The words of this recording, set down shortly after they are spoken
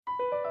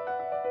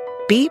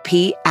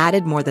BP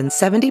added more than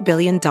 $70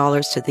 billion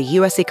to the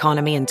U.S.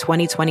 economy in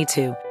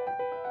 2022.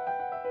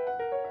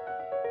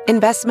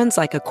 Investments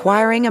like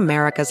acquiring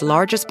America's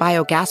largest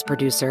biogas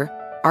producer,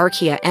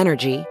 Archaea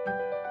Energy,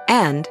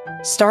 and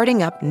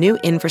starting up new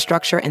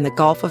infrastructure in the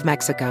Gulf of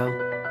Mexico.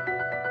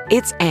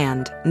 It's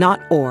and,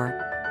 not or.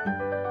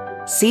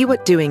 See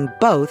what doing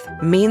both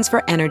means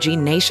for energy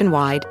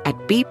nationwide at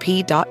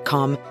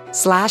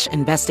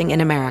bp.com/investing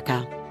in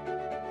America.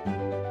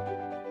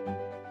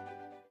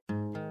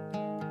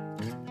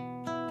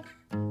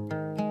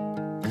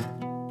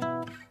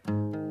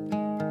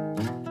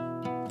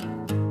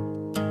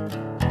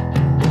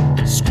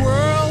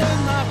 Squirrel in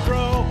my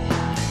fro,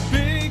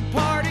 big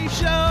party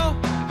show.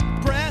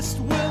 Breast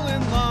will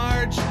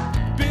enlarge,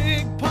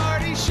 big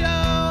party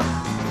show.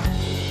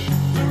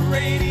 The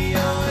radio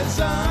is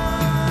on.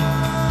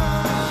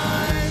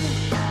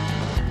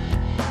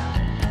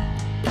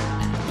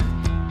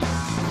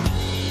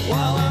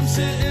 While I'm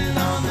sitting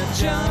on the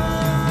john.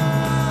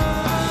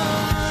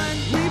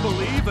 We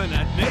believe in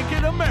a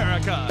naked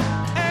America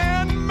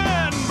and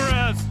man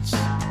breasts.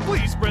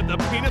 Please spread the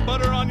peanut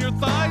butter on your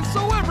thighs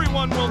so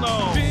everyone will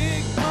know.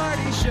 Big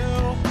party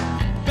show.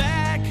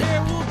 Back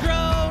hair will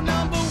grow.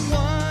 Number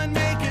one,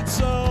 make it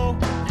so.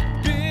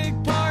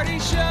 Big party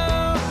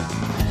show.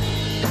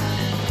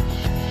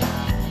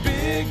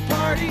 Big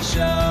party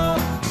show.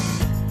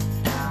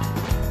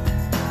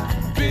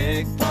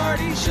 Big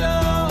party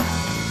show.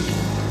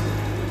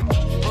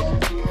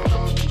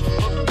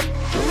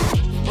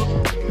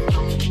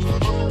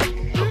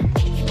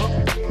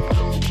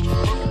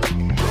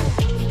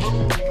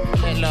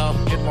 Hello,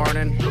 good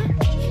morning.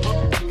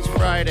 It's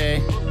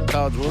Friday.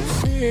 College World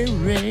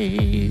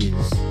Series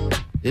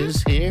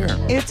is here.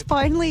 It's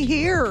finally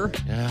here.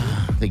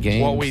 Yeah, the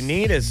game. What we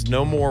need is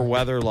no more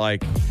weather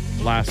like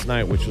last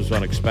night, which was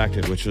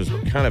unexpected, which was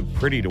kind of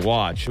pretty to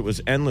watch. It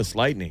was endless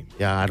lightning.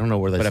 Yeah, I don't know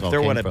where that But if all there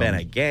came would have from. been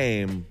a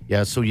game,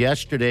 Yeah, so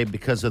yesterday,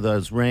 because of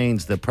those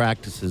rains, the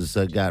practices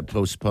got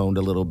postponed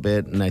a little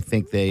bit, and I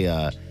think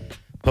they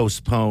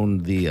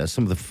postponed the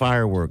some of the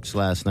fireworks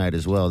last night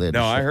as well. They had No,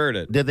 to I heard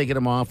it. Did they get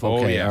them off? Oh,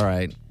 Okay, yeah. all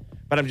right.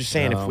 but I'm just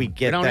saying if we we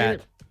get don't that,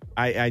 need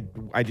I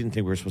didn't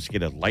think we were supposed to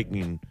get a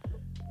lightning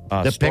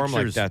The storm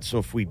pictures- like that. So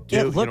if we do,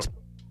 It looked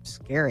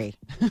scary.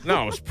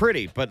 no, it's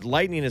pretty, but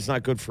lightning is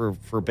not good for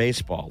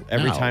baseball.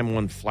 Every No. time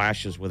one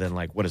flashes within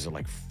like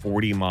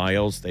 40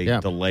 miles, they Yeah.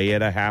 delay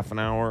it a half an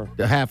hour.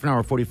 A half an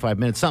hour, 45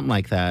 minutes, something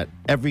like that,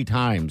 every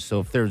time. So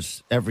if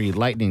there's every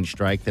lightning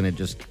strike, then it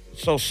just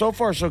So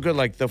far so good.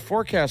 Like the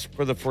forecast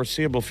for the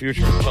foreseeable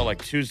future until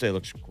like Tuesday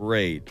looks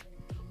great,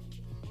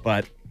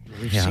 but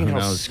we've Yeah, seen who how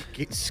knows?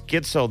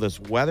 schizo this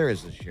weather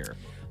is this year.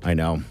 I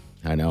know.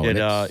 Did And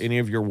it's- any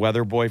of your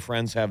weather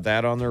boyfriends have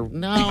that on their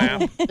No,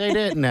 map? they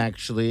didn't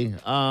actually.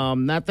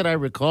 Not that I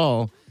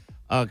recall,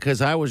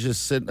 because I was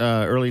just sitting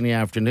early in the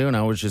afternoon.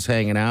 I was just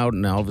hanging out,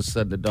 and all of a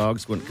sudden the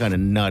dogs went kind of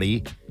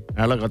nutty. And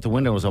I looked out the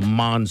window. It was a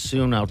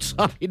monsoon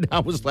outside. I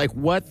was like,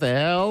 "What the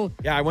hell?"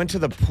 Yeah, I went to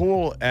the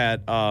pool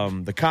at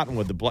the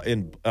Cottonwood,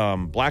 in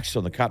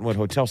Blackstone, the Cottonwood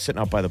Hotel,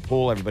 sitting out by the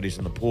pool. Everybody's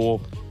in the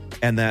pool.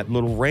 And that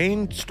little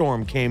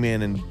rainstorm came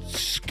in and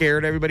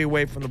scared everybody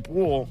away from the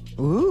pool.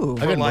 Ooh.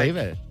 I couldn't like- believe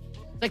it.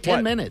 Like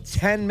 10 minutes,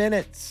 10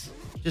 minutes.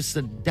 just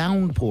a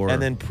downpour.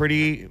 And then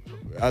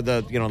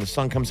the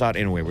sun comes out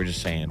anyway. We're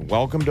just saying,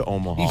 welcome to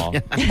Omaha.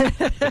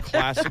 The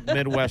classic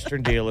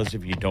Midwestern deal is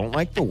if you don't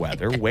like the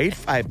weather, wait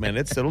 5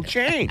 minutes, it'll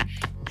change.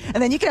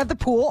 And then you can have the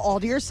pool all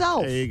to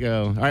yourself. there you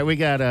go. All right, we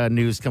got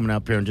news coming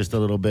up here in just a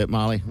little bit.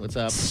 Molly, what's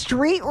up?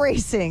 Street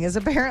racing is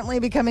apparently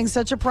becoming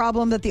such a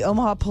problem that the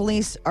Omaha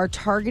police are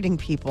targeting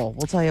people.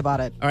 We'll tell you about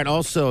it. All right,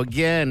 also,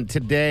 again,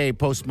 today,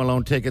 Post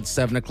Malone tickets,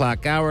 7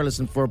 o'clock hour.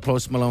 Listen for a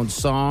Post Malone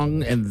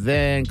song, and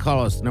then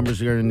call us. The numbers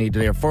you're going to need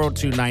today are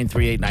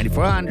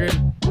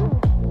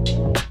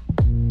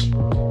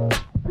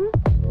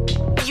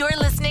 402-938-9400. You're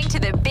listening to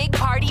the Big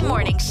Party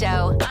Morning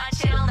Show on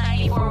Channel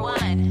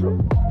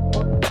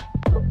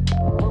 94.1.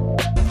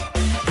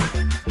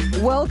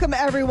 Welcome,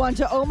 everyone,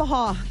 to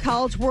Omaha.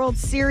 College World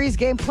Series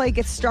gameplay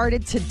gets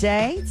started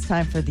today. It's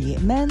time for the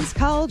Men's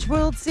College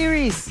World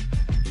Series.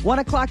 1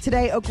 o'clock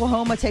today,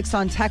 Oklahoma takes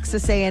on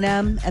Texas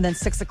A&M. And then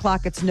 6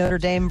 o'clock, it's Notre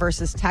Dame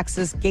versus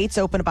Texas. Gates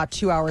open about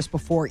 2 hours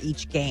before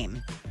each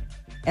game.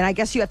 And I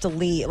guess you have to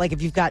leave. Like,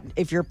 if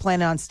you're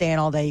planning on staying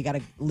all day, you got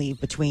to leave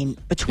between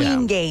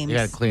games. You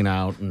got to clean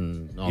out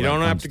and all You that don't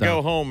fun have to stuff.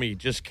 go home. You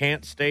just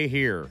can't stay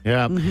here.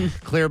 Yeah,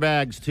 clear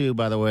bags too.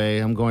 By the way,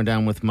 I'm going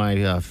down with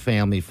my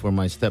family for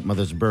my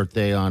stepmother's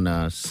birthday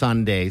on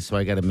Sunday, so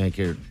I got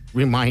to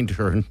remind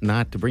her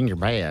not to bring your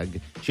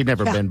bag. She'd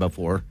never been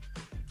before.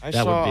 I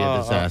That would saw be a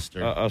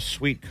disaster. A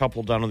sweet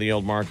couple down in the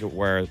old market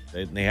where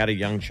they had a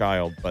young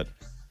child, but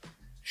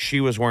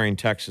she was wearing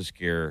Texas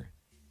gear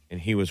and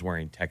he was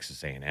wearing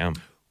Texas A&M.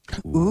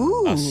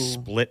 Ooh. A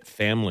split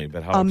family,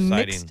 but how A exciting.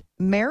 mixed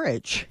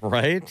marriage.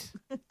 Right?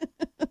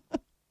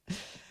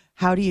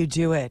 How do you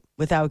do it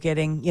without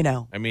getting,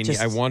 I mean,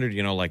 just- I wondered,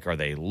 are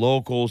they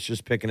locals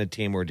just picking a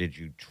team or did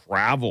you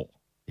travel?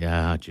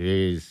 Yeah,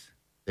 jeez.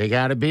 They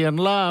got to be in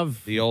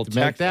love. The old to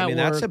make Texas. that I mean,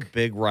 that's a work.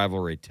 big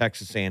rivalry.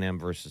 Texas A&M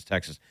versus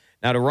Texas.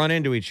 Now to run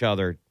into each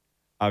other,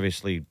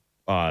 obviously,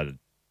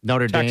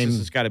 Notre Texas Dame.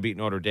 has got to beat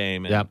Notre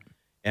Dame, and, Yep.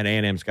 and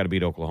A&M's got to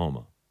beat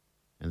Oklahoma.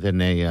 And then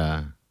they,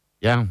 and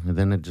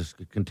then it just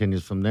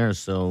continues from there.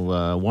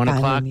 So 1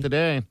 o'clock Finally.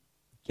 today.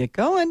 Get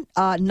going.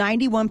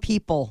 91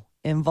 people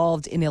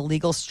involved in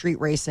illegal street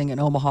racing in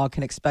Omaha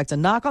can expect a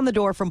knock on the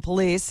door from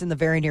police in the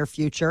very near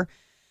future.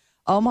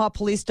 Omaha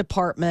Police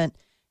Department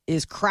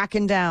is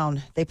cracking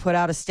down. They put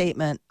out a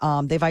statement.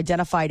 They've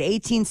identified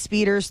 18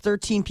 speeders,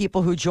 13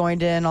 people who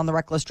joined in on the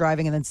reckless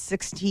driving, and then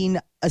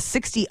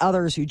 60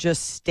 others who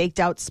just staked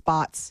out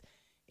spots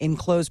in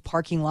closed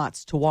parking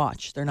lots to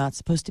watch. They're not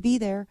supposed to be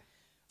there.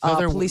 So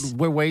Police.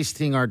 we're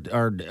wasting our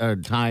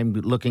time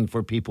looking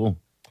for people.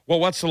 Well,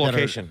 what's the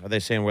location? Are they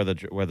saying where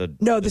the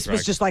No, this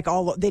was just like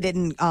all. They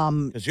didn't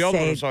because the old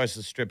one say. was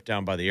always stripped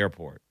down by the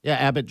airport. Yeah,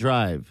 Abbott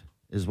Drive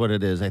is what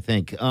it is, I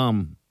think.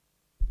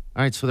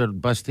 All right, so they're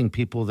busting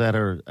people that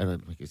are,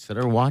 like I said,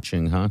 are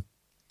watching, huh?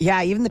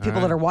 Yeah, even the people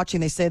that are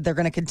watching, they said they're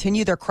going to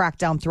continue their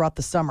crackdown throughout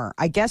the summer.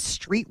 I guess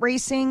street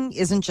racing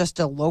isn't just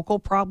a local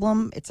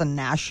problem; it's a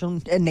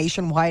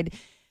nationwide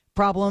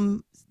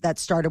problem that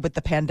started with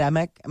the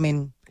pandemic. I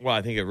mean, Well,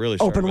 I think it really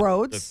started Open with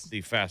roads.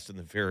 the Fast and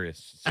the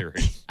Furious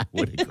series. I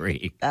would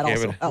agree. that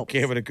also helps.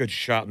 Gave it a good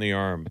shot in the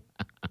arm.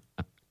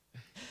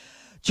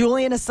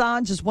 Julian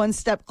Assange is one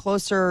step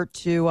closer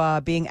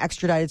to being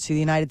extradited to the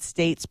United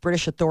States.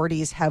 British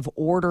authorities have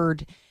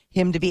ordered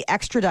him to be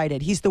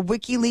extradited. He's the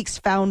WikiLeaks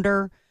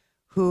founder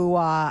who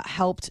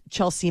helped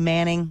Chelsea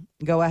Manning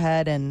go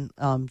ahead and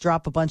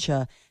drop a bunch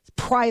of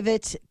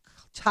private,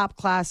 top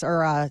class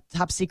or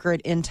top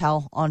secret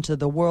intel onto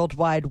the World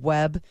Wide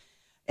Web.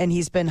 And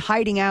he's been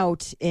hiding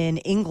out in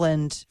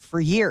England for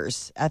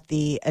years at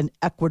an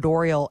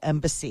Ecuadorial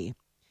embassy.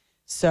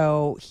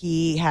 So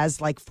he has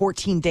like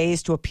 14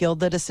 days to appeal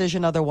the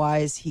decision.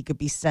 Otherwise, he could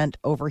be sent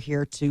over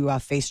here to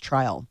face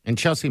trial. And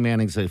Chelsea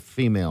Manning's a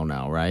female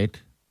now,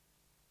 right?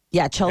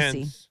 Yeah, Chelsea.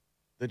 Hence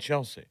the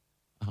Chelsea.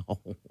 Oh,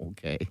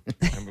 okay.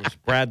 And it was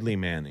Bradley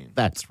Manning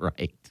That's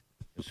right.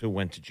 who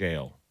went to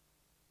jail.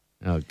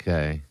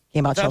 Okay.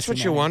 Came out That's Chelsea what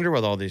you Manning. wonder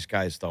with all these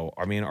guys, though.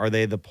 I mean, are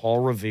they the Paul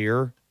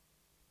Revere?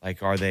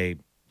 Like, are they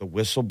the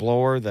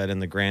whistleblower that in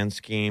the grand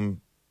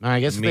scheme I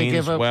guess they means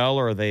give up. well,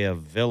 or are they a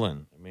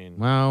villain? I mean,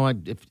 Well, I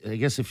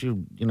guess if you're,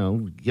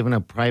 giving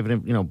a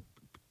private,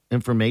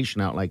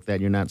 information out like that,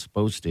 you're not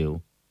supposed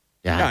to.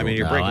 yeah, I mean,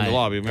 you're breaking the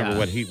law. But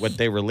remember yeah. what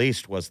they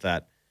released was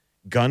that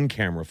gun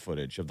camera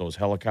footage of those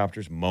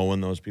helicopters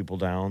mowing those people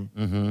down.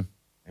 Mm-hmm.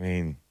 I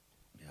mean,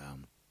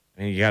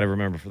 you got to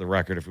remember for the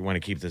record, if we want to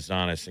keep this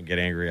honest and get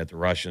angry at the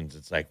Russians,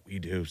 it's like we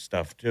do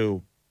stuff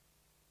too,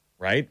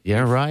 right?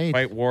 Yeah, right.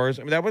 Fight wars.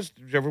 I mean, did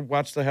you ever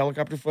watch the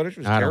helicopter footage? It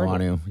was I terrible.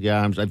 don't want to.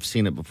 Yeah, I've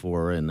seen it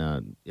before,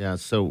 and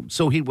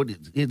So he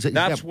would.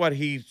 That's what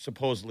he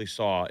supposedly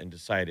saw and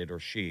decided, or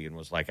she, and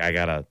was like, I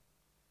gotta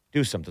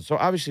do something. So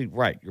obviously,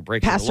 right, you're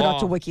breaking Passed the it law. out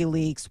to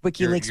WikiLeaks.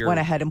 WikiLeaks You're- went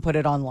ahead and put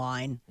it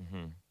online.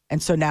 Mm-hmm.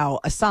 And so now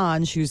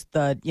Assange, who's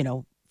the,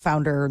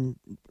 founder and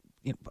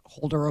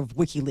holder of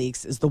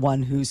WikiLeaks, is the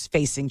one who's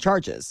facing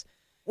charges.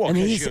 Well, and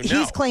 'cause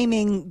he's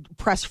claiming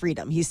press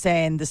freedom. He's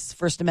saying this is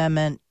First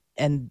Amendment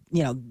and,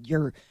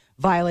 you're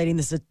violating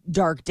this a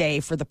dark day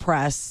for the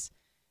press.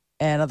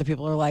 And other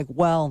people are like,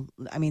 well,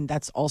 I mean,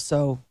 that's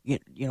also,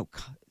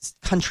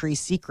 country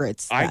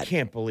secrets. I that-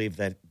 can't believe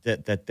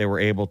that they were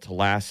able to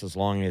last as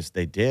long as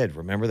they did.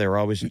 Remember, they were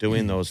always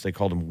doing those. They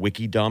called them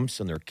wiki dumps,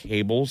 and they're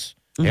cables.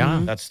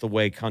 Yeah. That's the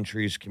way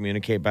countries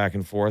communicate back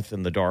and forth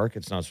in the dark.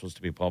 It's not supposed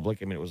to be public.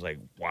 I mean, it was like,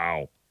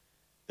 wow.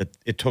 That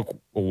it took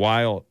a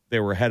while. They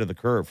were ahead of the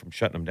curve from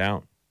shutting them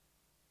down.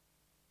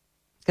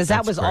 Because that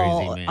That's was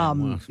crazy,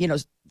 all, man. Wow.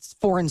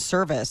 foreign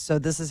service. So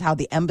this is how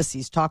the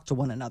embassies talk to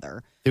one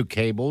another. Through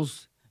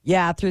cables.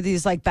 Yeah, through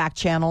these like back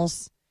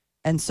channels.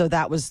 And so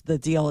that was the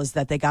deal, is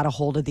that they got a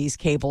hold of these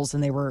cables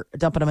and they were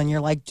dumping them. And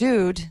you're like,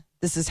 dude,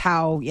 this is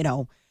how,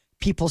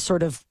 people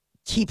sort of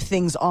keep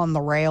things on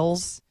the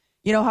rails.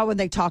 You know how when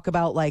they talk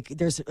about like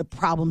there's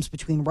problems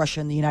between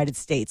Russia and the United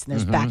States and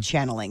there's back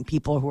channeling,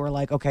 people who are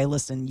like, okay,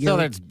 listen,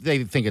 So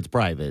they think it's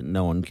private.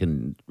 No one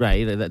can.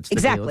 Right. That's the deal.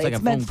 exactly. It's like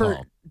It's a meant phone for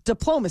call.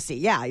 diplomacy.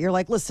 Yeah. You're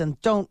like, listen,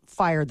 don't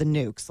fire the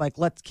nukes. Like,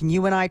 can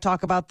you and I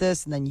talk about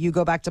this? And then you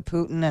go back to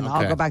Putin and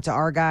I'll Okay. go back to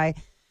our guy.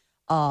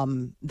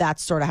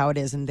 That's sort of how it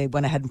is. And they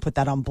went ahead and put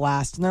that on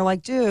blast. And they're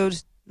like,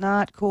 dude,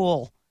 not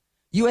cool.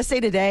 USA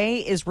Today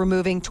is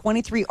removing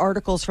 23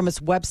 articles from its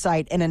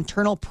website. An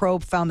internal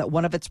probe found that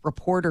one of its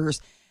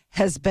reporters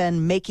has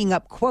been making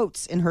up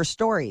quotes in her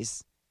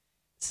stories.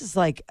 This is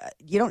like,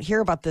 you don't hear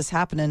about this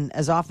happening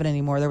as often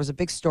anymore. There was a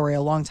big story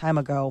a long time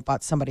ago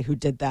about somebody who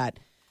did that.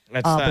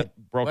 That's But-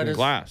 that broken What is-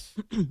 glass.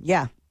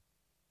 Yeah.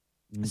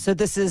 So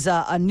this is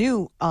a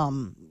new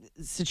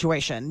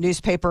situation.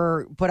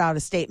 Newspaper put out a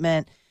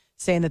statement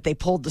saying that they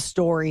pulled the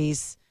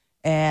stories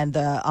and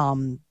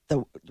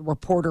the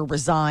reporter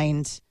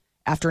resigned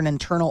after an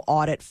internal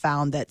audit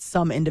found that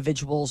some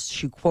individuals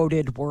she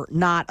quoted were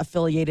not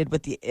affiliated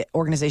with the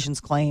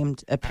organization's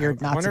claimed appeared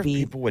I not wonder to if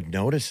be. people would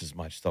notice as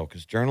much, though,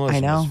 because journalism I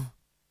know. is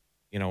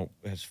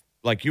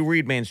like you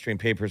read mainstream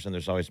papers and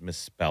there's always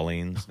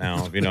misspellings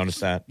now. Have you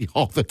noticed that?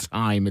 All the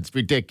time. It's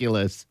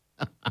ridiculous.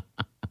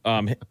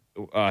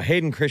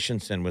 Hayden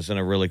Christensen was in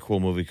a really cool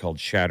movie called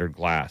Shattered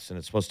Glass, and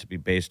it's supposed to be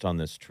based on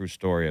this true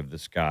story of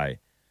this guy,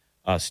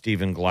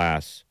 Stephen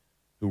Glass,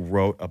 who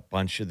wrote a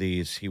bunch of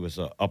these. He was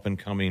an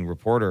up-and-coming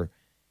reporter,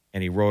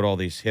 and he wrote all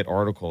these hit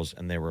articles,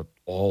 and they were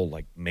all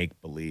like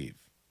make-believe.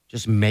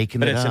 Just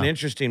making it up. But it's an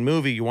interesting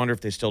movie. You wonder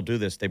if they still do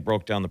this. They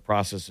broke down the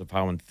process of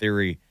how, in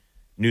theory,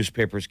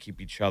 newspapers keep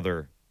each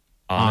other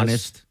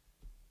honest.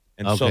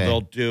 And so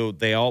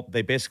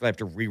they basically have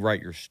to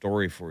rewrite your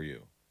story for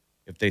you.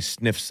 If they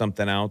sniff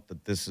something out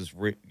that this is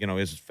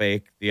is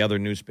fake, the other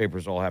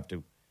newspapers all have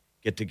to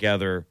get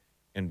together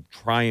and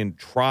try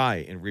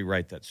and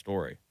rewrite that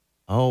story.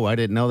 Oh, I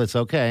didn't know that's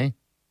okay.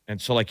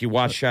 And so, like, you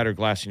watch Shattered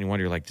Glass and you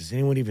wonder, like, does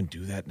anyone even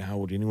do that now?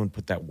 Would anyone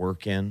put that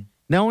work in?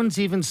 No one's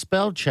even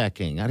spell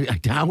checking. I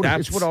doubt it.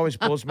 That's what always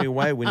blows me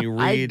away when you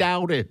read. I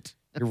doubt it.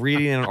 You're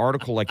reading an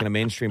article like in a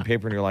mainstream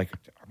paper, and you're like,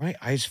 "Are my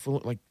eyes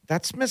full?" Like,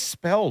 that's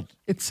misspelled.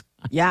 It's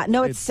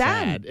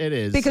sad. It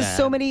is because sad.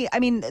 so many. I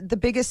mean, the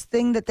biggest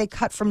thing that they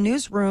cut from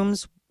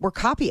newsrooms were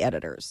copy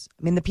editors.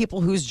 I mean, the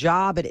people whose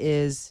job it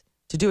is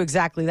to do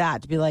exactly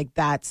that, to be like,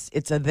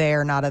 it's a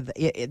there, not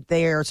a.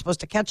 They're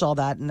supposed to catch all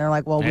that, and they're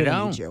like, well, we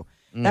don't need you.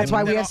 That's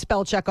why we have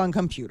spell check on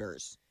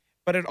computers.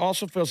 But it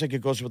also feels like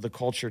it goes with the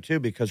culture, too,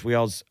 because we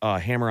all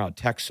hammer out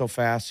text so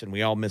fast and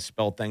we all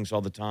misspell things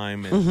all the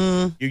time.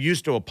 And you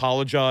used to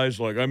apologize,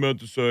 like, I meant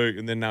to say,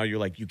 and then now you're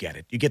like, you get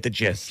it. You get the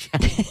gist.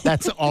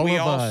 That's all we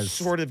of all us.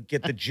 sort of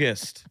get the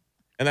gist.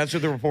 And that's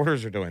what the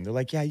reporters are doing. They're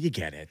like, yeah, you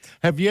get it.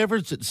 Have you ever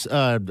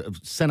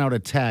sent out a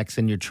text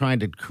and you're trying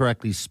to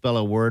correctly spell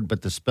a word,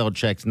 but the spell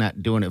check's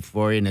not doing it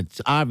for you, and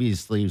it's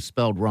obviously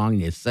spelled wrong,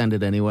 and you send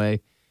it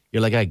anyway?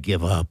 You're like, I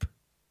give up.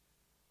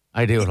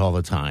 I do it all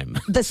the time.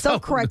 The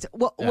self-correct,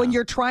 when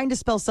you're trying to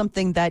spell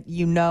something that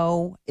you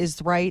know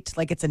is right,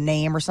 like it's a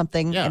name or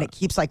something, and it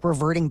keeps like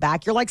reverting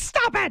back, you're like,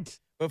 stop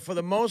it! But for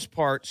the most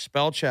part,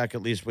 spell check,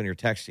 at least when you're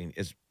texting,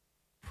 is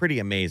pretty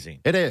amazing.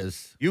 It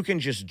is. You can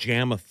just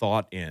jam a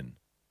thought in,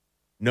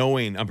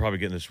 knowing I'm probably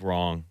getting this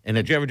wrong. And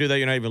did you ever do that?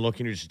 You're not even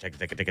looking. You're just take.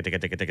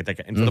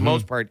 And for the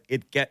most part,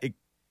 it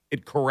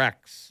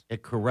corrects.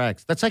 It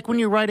corrects. That's like when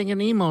you're writing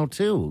an email,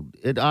 too.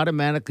 It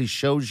automatically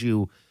shows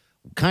you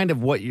kind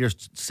of what you're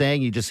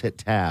saying. You just hit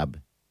tab,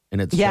 and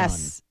it's done.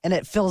 And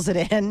it fills it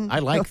in. I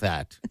like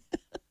that.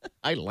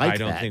 I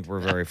don't think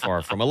we're very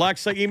far from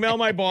Alexa. Email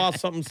my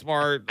boss something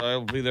smart.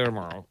 I'll be there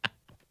tomorrow.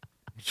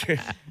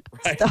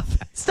 Right.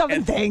 Stuff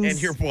and things.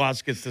 And your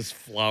boss gets this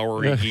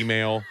flowery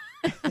email.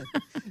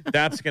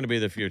 That's going to be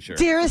the future.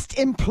 Dearest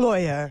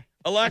employer.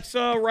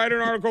 Alexa, write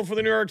an article for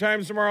the New York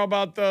Times tomorrow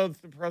about the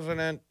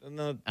president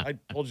and I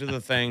told you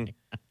the thing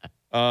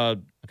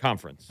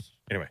conference.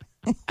 Anyway.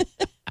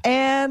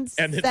 And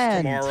it's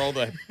tomorrow,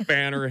 the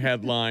banner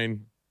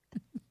headline.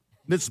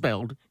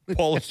 Misspelled.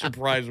 Pulitzer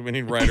Prize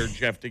winning writer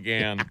Jeff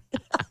DeGan.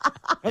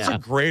 That's a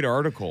great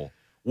article.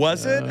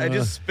 Was it? I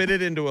just spit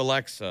it into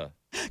Alexa.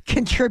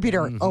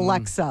 Contributor,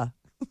 Alexa.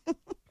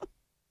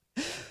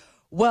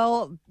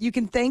 Well, you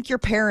can thank your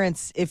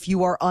parents if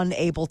you are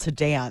unable to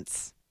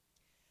dance.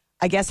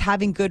 I guess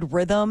having good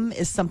rhythm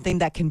is something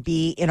that can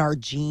be in our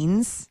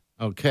genes.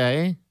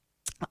 Okay.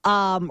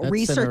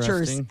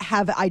 Researchers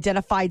have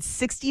identified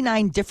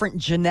 69 different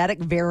genetic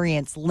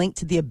variants linked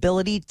to the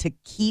ability to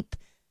keep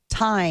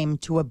time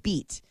to a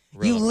beat.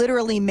 Really? You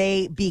literally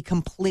may be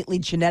completely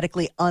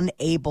genetically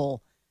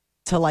unable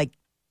to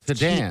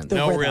dance.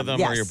 No rhythm,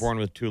 yes. Or you're born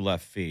with two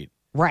left feet.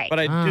 Right. But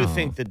I do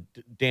think that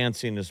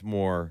dancing is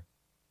more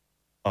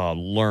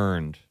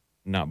learned,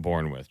 not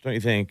born with. Don't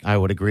you think? I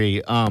would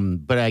agree.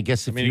 But I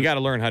guess if you got to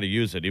learn how to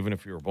use it, even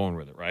if you were born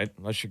with it, right?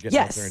 Unless you're getting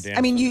out there and dancing.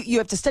 I mean, you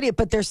have to study it,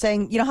 but they're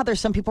saying, you know how there's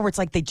some people where it's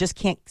like they just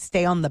can't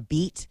stay on the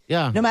beat?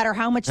 Yeah. No matter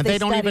how much and they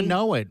don't even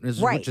know it,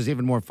 right. Which is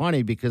even more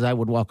funny because I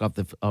would walk off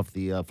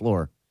the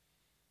floor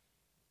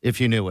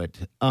if you knew it.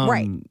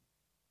 Right.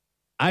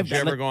 Did you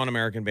ever go on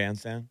American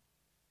Bandstand?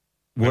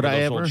 Would I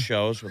those ever? Old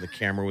shows where the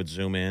camera would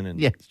zoom in and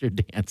yes, you're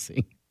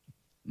dancing.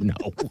 No.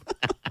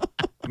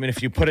 I mean,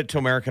 if you put it to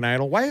American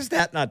Idol, why has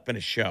that not been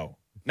a show?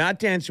 Not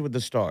Dancing with the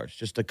Stars,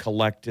 just a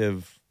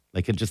collective.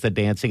 Like just the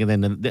dancing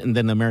and then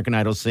the American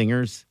Idol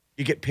singers.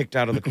 You get picked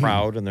out of the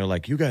crowd and they're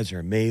like, you guys are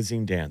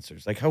amazing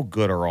dancers. Like, how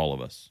good are all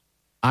of us?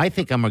 I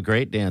think I'm a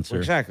great dancer.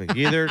 Well, exactly.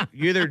 You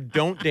either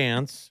don't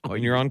dance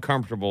when you're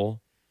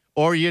uncomfortable.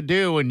 Or you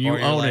do and you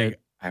own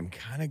it. I'm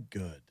kind of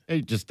good.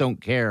 You just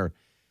don't care.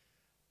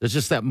 There's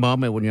just that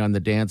moment when you're on the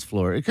dance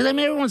floor. Because,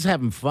 everyone's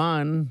having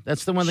fun.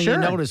 That's the one thing you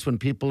notice when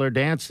people are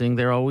dancing.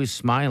 They're always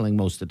smiling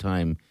most of the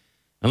time.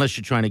 Unless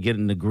you're trying to get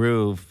in the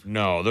groove.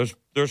 No,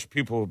 there's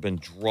people who've been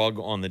drug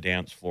on the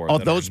dance floor. Oh,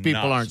 those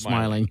people aren't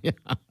smiling. Yeah.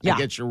 I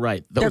guess you're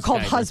right. They're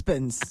called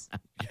husbands.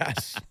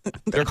 Yes.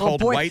 They're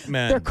called white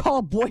men. They're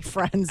called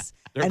boyfriends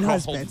and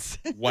husbands.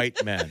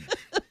 White men.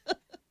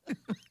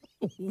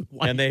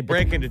 And they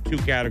break into two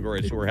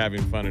categories who are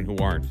having fun and who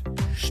aren't.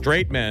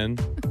 Straight men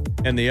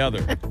and the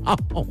other.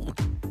 Oh.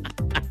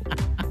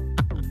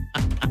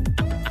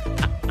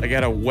 Like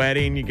at a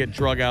wedding, you get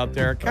drug out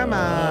there. Come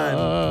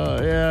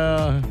on.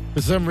 Yeah.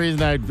 For some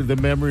reason, the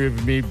memory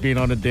of me being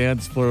on a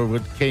dance floor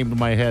what came to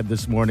my head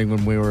this morning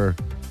when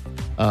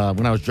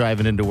when I was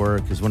driving into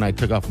work is when I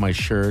took off my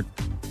shirt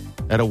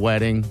at a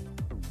wedding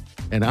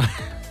and I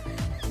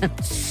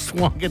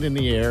swung it in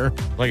the air.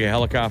 Like a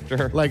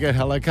helicopter? Like a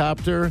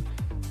helicopter.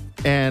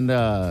 And,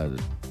 I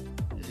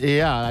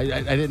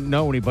didn't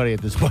know anybody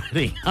at this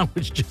wedding. I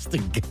was just a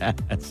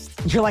guest.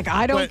 You're like,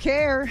 I don't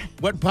care.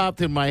 What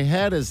popped in my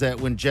head is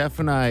that when Jeff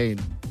and I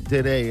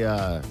did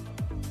a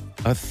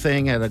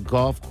thing at a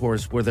golf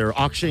course where they're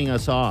auctioning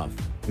us off.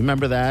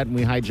 Remember that? And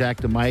we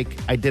hijacked a mic.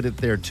 I did it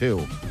there,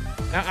 too.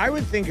 Now, I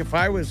would think if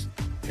I was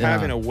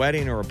having a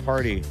wedding or a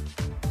party,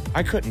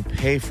 I couldn't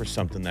pay for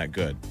something that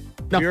good.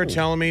 No. You're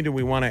telling me, do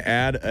we want to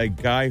add a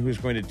guy who's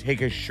going to take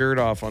his shirt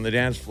off on the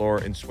dance floor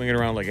and swing it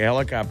around like a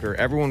helicopter?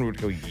 Everyone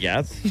would go,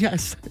 yes.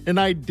 Yes, and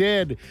I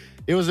did.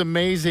 It was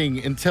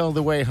amazing until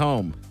the way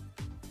home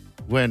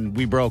when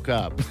we broke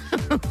up.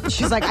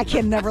 She's like, I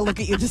can never look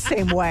at you the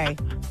same way.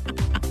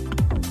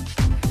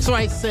 So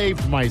I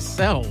saved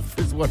myself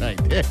is what I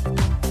did. All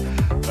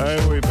right,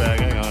 we'll be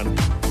back. Hang on.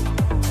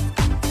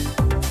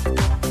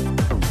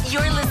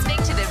 You're listening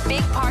to the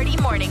Big Party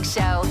Morning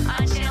Show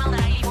on Channel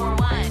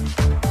 94.1.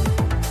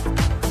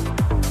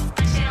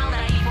 Channel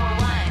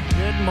 94.1.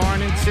 Good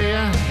morning to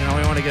you.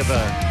 We want to give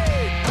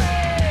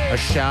a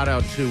shout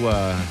out to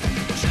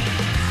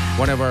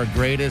one of our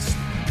greatest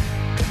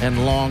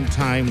and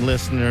longtime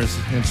listeners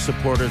and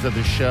supporters of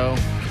the show,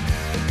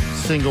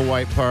 Single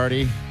White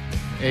Party,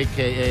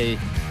 a.k.a.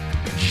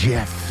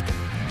 Jeff.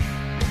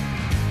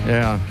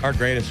 Yeah. Our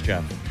greatest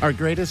Jeff. Our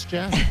greatest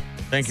Jeff?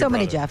 Thank you, So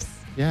many brother. Jeffs.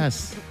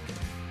 Yes.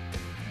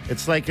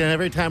 It's like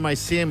every time I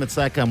see him, it's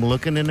like I'm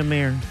looking in the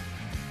mirror.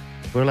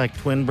 We're like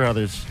twin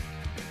brothers.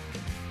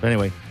 But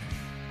anyway,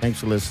 thanks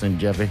for listening,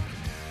 Jeffy.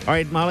 All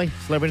right, Molly,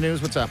 celebrity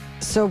news, what's up?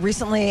 So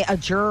recently, a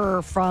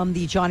juror from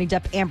the Johnny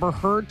Depp Amber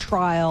Heard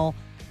trial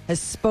has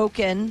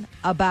spoken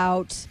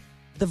about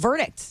the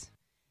verdict.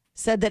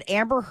 Said that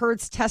Amber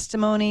Heard's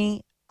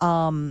testimony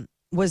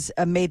was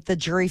made the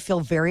jury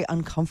feel very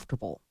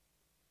uncomfortable.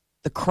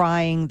 The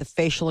crying, the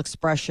facial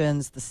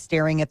expressions, the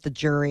staring at the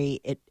jury,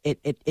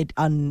 it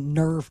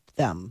unnerved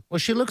them. Well,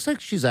 she looks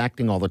like she's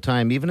acting all the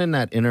time. Even in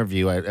that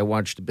interview, I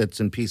watched bits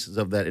and pieces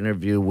of that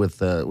interview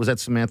with, was that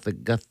Samantha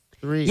Guthrie?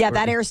 Yeah,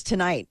 that airs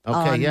tonight.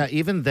 Okay, yeah.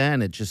 Even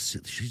then,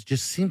 she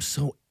just seems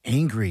so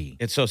angry.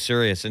 It's so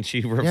serious. And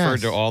she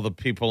referred to all the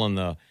people in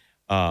the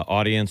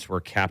audience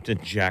were Captain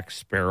Jack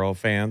Sparrow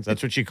fans.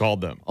 That's what she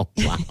called them. Oh,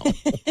 wow.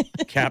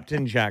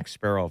 Captain Jack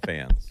Sparrow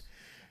fans.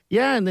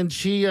 Yeah, and then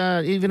she,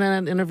 even in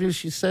an interview,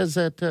 she says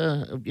that,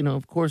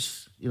 of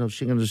course,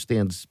 she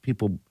understands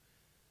people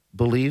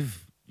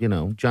believe,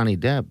 Johnny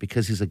Depp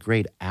because he's a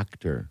great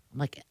actor. I'm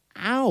like,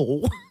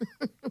 ow.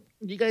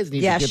 You guys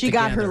need to get she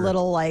got her together.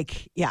 little, I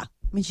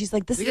mean, she's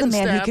like, this You is a getting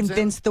man who stabbed, Sam?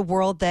 convinced the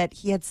world that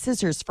he had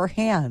scissors for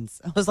hands.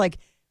 I was like,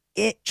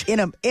 in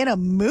a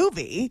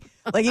movie,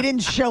 like he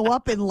didn't show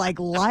up in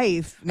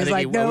life. And he's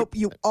like, nope,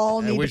 you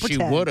all need I wish to she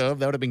pretend. would have.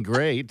 That would have been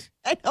great.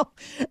 I know.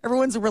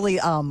 Everyone's really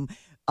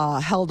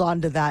held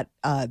on to that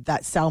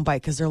soundbite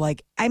because they're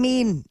like, I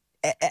mean,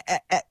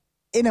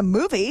 in a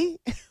movie.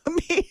 I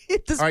mean,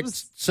 this All right,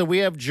 was so we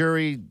have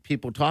jury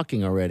people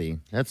talking already.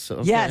 That's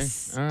okay.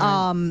 yes. All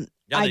right.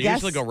 Yeah, I they guess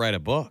usually go write a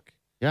book.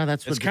 Yeah,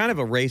 that's It's kind of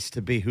a race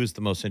to be who's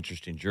the most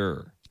interesting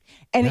juror.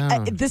 And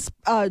Yeah. this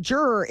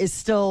juror is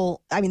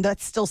still, I mean,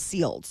 that's still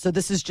sealed. So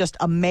this is just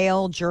a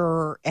male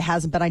juror. It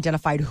hasn't been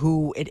identified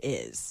who it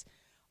is.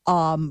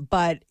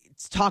 But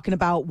it's talking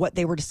about what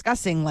they were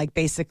discussing, like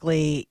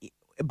basically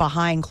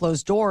behind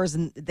closed doors.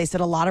 And they said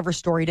a lot of her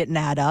story didn't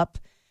add up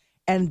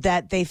and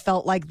that they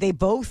felt like they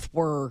both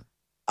were,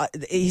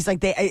 he's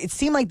like, it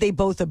seemed like they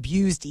both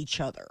abused each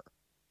other.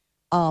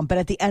 But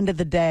at the end of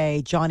the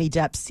day, Johnny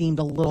Depp seemed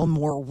a little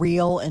more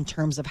real in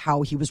terms of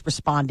how he was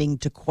responding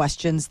to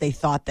questions. They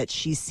thought that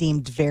she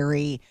seemed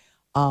very,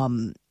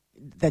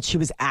 that she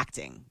was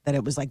acting, that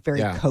it was like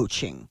very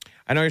coaching.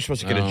 I know you're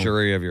supposed to get a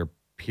jury of your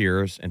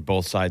peers, and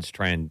both sides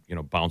try and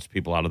bounce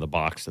people out of the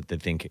box that they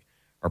think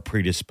are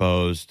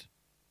predisposed,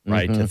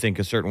 right, to think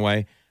a certain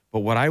way.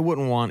 But what I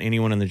wouldn't want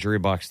anyone in the jury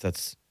box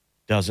that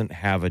doesn't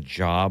have a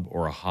job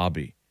or a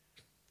hobby.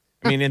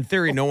 I mean, in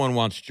theory, no one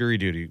wants jury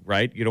duty,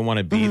 right? You don't want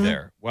to be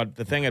there.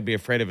 The thing I'd be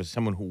afraid of is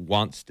someone who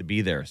wants to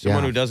be there,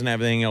 someone who doesn't have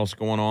anything else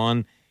going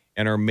on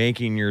and are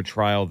making your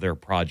trial their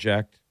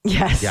project.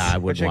 Yes. Yeah, I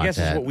would Which I guess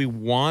is what we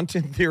want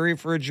in theory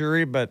for a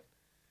jury, but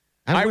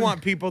I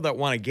want people that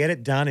want to get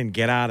it done and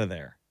get out of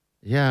there.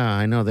 Yeah,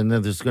 I know. Then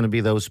there's going to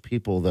be those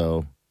people,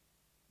 though,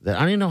 that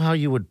I don't even know how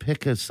you would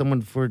pick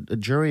someone for a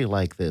jury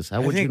like this.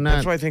 How would you not?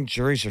 That's why I think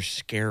juries are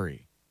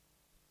scary.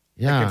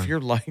 Yeah. Like if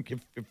you're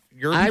if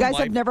you're You guys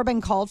have never been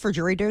called for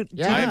jury duty?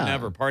 Yeah. I've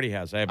never. Party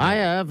has. I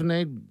have,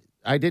 and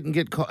I didn't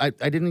get called. I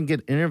didn't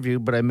get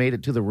interviewed, but I made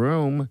it to the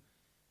room,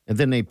 and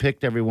then they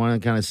picked everyone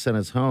and kind of sent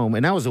us home.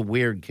 And that was a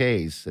weird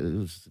case. It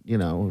was,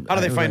 How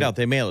do they find out?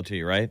 They mail it to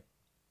you, right?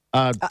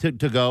 To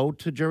go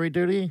to jury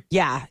duty?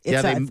 Yeah.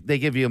 They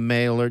give you a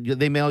mail, or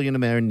they mail you in a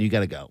mail, and you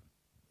got to go.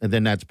 And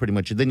then that's pretty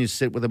much it. Then you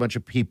sit with a bunch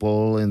of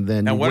people, and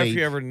then Now, you what wait. if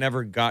you ever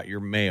never got your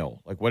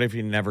mail? Like, what if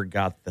you never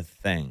got the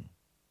thing?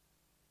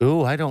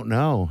 Ooh, I don't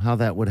know how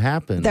that would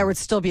happen. There would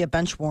still be a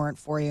bench warrant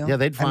for you. Yeah,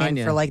 they'd find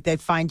you.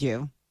 They'd find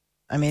you.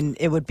 I mean,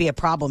 it would be a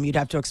problem. You'd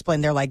have to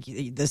explain. They're like,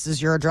 this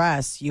is your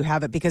address. You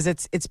have it because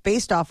it's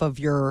based off of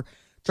your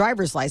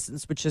driver's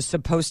license, which is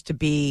supposed to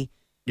be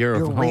your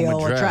home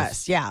real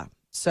address. Yeah.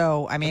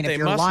 So, I mean, But if they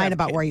you're must lying have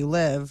about ca- where you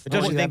live, But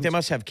don't you you think they haven't-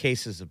 must have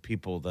cases of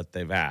people that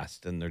they've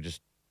asked and they're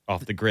just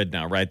off the grid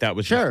now, right? That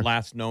was Sure. his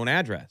last known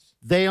address.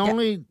 They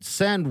only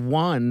send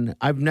one.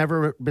 I've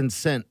never been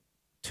sent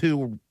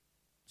two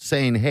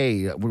saying,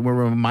 hey, we're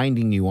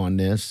reminding you on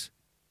this.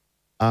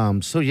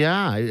 So,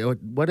 yeah,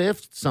 what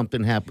if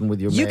something happened with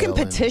your You mail?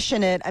 can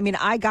petition it. I mean,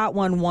 I got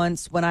one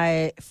once when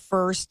I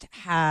first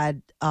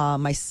had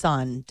my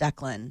son,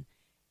 Declan.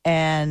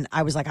 And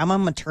I was like, I'm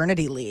on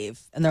maternity leave.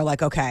 And they're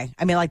like, okay.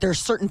 I mean, like, there's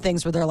certain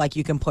things where they're like,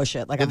 you can push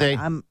it. Like,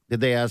 Did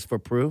they ask for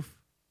proof?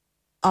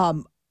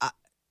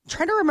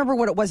 Trying to remember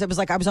what it was. It was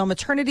like I was on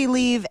maternity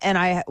leave and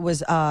I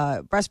was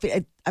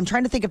breastfeeding. I'm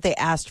trying to think if they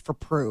asked for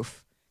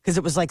proof because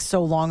it was like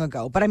so long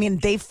ago. But I mean,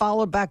 they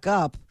followed back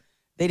up.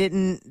 They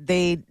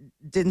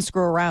didn't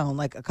screw around.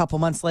 Like a couple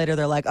months later,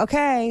 they're like,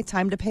 okay,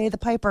 time to pay the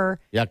piper.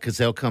 Yeah, because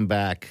they'll come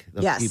back.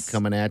 They'll Yes. keep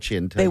coming at you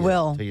until They you,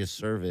 will. until you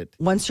serve it.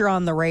 Once you're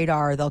on the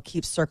radar, they'll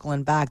keep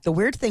circling back. The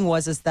weird thing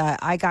is that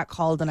I got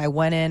called and I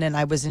went in and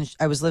I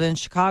was living in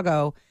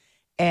Chicago.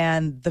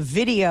 And the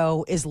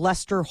video is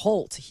Lester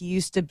Holt. He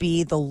used to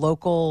be the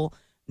local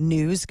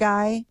news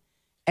guy.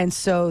 And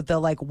so the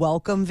like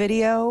welcome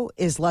video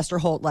is Lester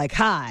Holt like,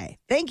 hi,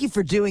 thank you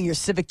for doing your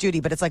civic duty.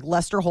 But it's like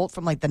Lester Holt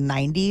from like the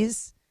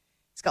 90s.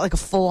 He's got like a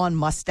full on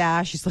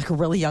mustache. He's like a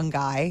really young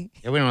guy.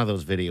 Yeah, we don't have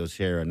those videos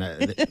here. And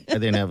they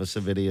didn't have us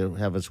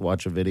have us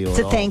watch a video To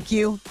at all. thank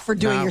you for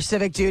doing No. your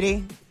civic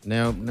duty.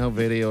 No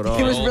video at all.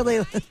 It was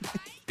really,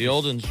 The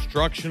old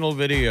instructional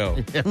video.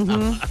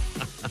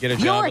 Get a job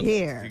You're at-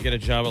 here. You get a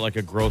job at like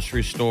a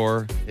grocery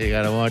store, You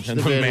got to watch and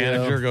the the video.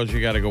 manager goes, "You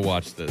got to go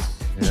watch this."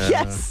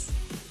 yes.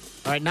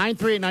 All right,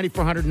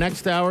 938-9400.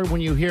 Next hour,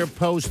 when you hear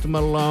Post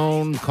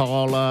Malone,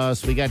 call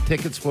us. We got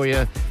tickets for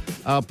you.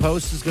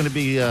 Post is going to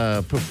be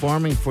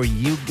performing for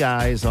you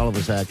guys, all of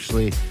us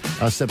actually,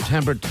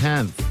 September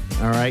 10th.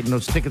 All right, and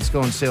those tickets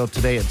go on sale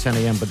today at 10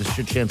 a.m., but it's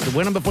your chance to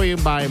win them before you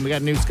buy them. We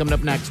got news coming up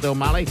next, though,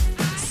 Molly.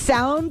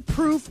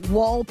 Soundproof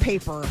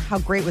wallpaper. How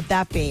great would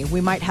that be?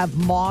 We might have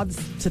mods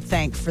to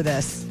thank for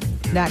this.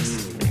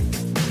 Next.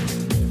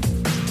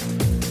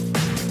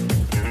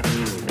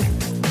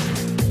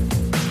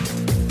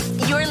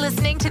 You're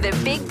listening to the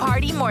Big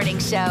Party Morning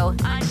Show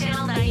on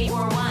Channel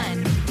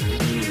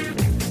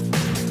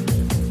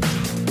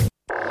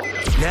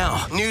 94.1.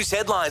 Now, news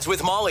headlines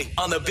with Molly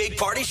on the Big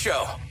Party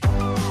Show.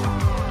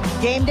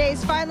 Game day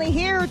is finally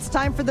here. It's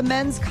time for the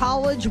Men's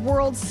College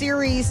World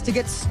Series to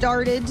get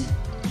started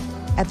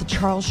at the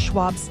Charles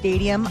Schwab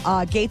Stadium.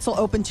 Gates will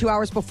open 2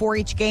 hours before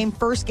each game.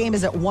 First game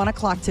is at 1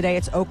 o'clock today.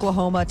 It's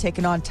Oklahoma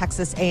taking on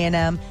Texas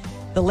A&M.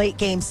 The late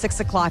game, 6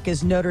 o'clock,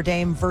 is Notre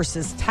Dame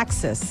versus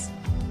Texas.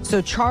 So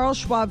Charles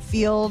Schwab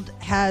Field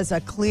has a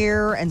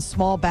clear and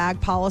small bag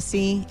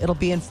policy. It'll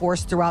be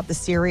enforced throughout the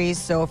series.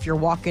 So if you're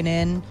walking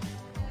in,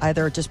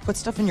 either just put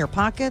stuff in your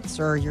pockets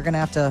or you're going to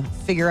have to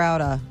figure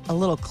out a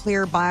little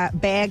clear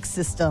bag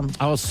system.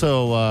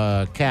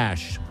 Also,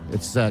 cash.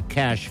 It's a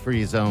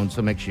cash-free zone,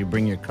 so make sure you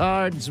bring your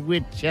cards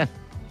with you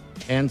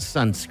and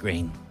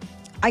sunscreen.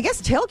 I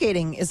guess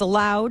tailgating is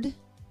allowed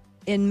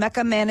in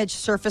Mecca-managed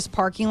surface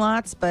parking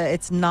lots, but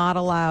it's not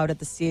allowed at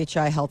the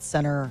CHI Health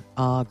Center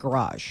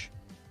garage.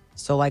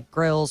 So, like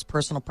grills,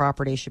 personal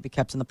property should be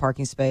kept in the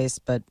parking space.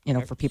 But, you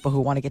know, for people who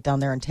want to get down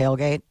there and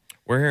tailgate.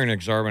 We're here in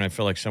Exarban. I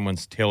feel like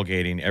someone's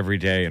tailgating every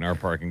day in our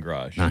parking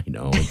garage. I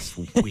know, it's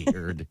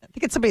weird. I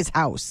think it's somebody's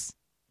house.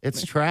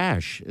 It's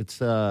trash.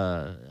 It's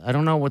I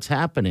don't know what's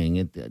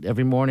happening.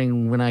 Every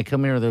morning when I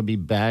come here, there'll be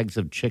bags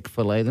of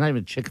Chick-fil-A. There's not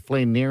even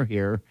Chick-fil-A near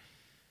here.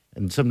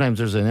 And sometimes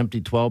there's an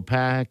empty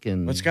 12-pack.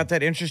 And It's got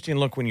that interesting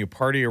look when you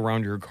party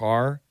around your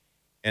car,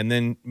 and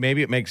then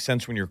maybe it makes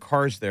sense when your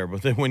car's there,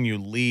 but then when you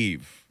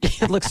leave,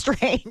 It looks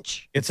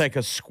strange. it's like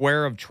a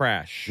square of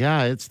trash.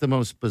 yeah, it's the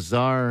most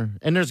bizarre.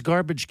 And there's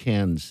garbage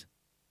cans.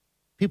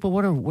 People,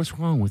 what's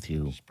wrong with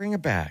you? Just bring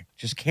it back.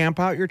 Just camp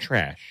out your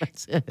trash.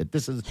 That's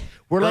it.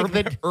 We're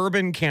like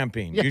Urban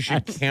camping. You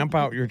should Yes. camp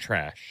out your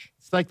trash.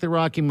 it's like the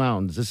Rocky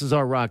Mountains. This is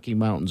our Rocky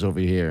Mountains over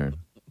here.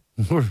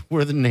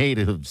 We're the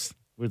natives.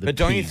 We're the But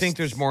don't you beasts. think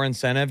there's more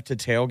incentive to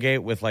tailgate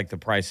with like the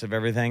price of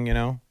everything, you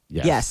know?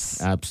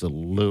 Yes.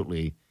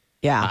 Absolutely.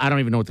 Yeah. I don't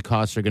even know what the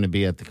costs are going to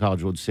be at the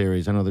College World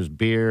Series. I know there's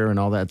beer and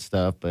all that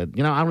stuff, but,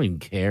 you know, I don't even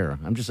care.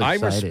 I'm just I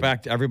excited.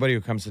 respect everybody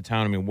who comes to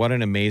town. I mean, what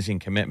an amazing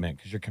commitment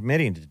because you're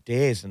committing to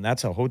days, and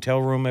that's a hotel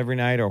room every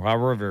night or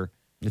however.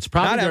 It's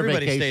probably Not their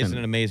everybody vacation. stays in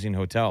an amazing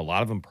hotel. A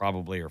lot of them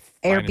probably are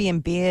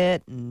finding- Airbnb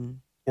it. And...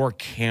 or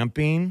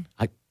camping.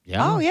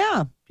 Yeah. Oh,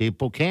 yeah.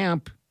 People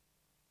camp.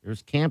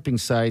 There's camping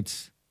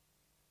sites.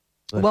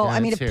 But Well, yeah, I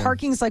mean, it's if here.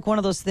 parking's like one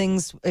of those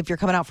things, if you're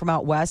coming out from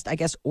out west, I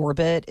guess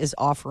Orbit is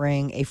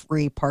offering a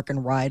free park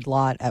and ride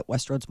lot at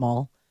Westroads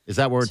Mall. Is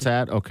that where it's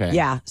at? Okay.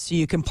 Yeah, so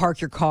you can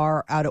park your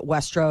car out at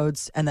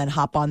Westroads and then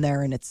hop on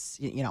there, and it's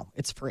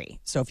it's free.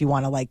 So if you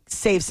want to like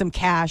save some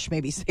cash,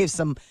 maybe save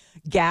some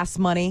gas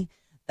money,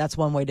 that's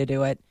one way to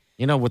do it.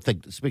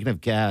 Speaking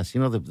of gas,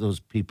 those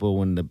people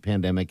when the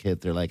pandemic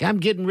hit, they're like, I'm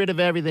getting rid of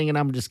everything and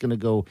I'm just going to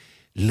go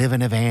live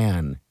in a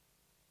van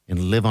and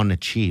live on the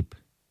cheap.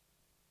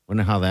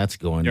 Wonder how that's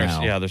going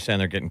now. Yeah, they're saying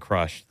they're getting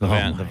crushed. The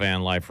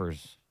van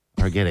lifers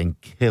are getting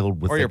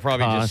killed with or the you're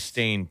probably cost. just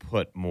staying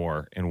put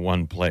more in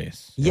one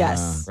place.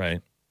 Yes.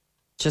 Right.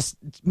 Just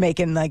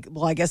making I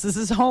guess this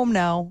is home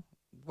now,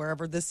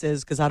 wherever this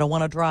is, because I don't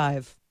want to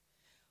drive.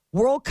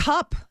 World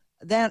Cup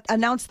that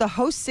announced the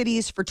host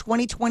cities for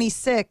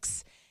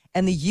 2026,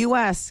 and the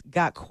U.S.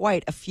 got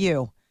quite a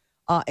few,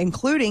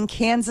 including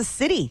Kansas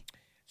City.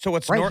 So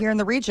it's right here in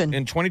the region.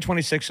 In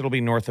 2026, it'll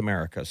be North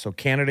America. So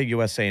Canada,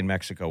 USA, and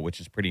Mexico,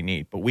 which is pretty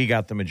neat. But we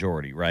got the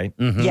majority, right?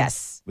 Mm-hmm.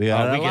 Yes. We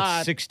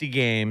get 60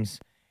 games,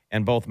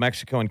 and both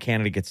Mexico and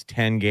Canada gets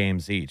 10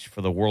 games each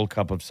for the World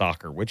Cup of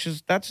Soccer,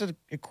 that's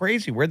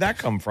crazy. Where'd that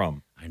come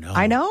from?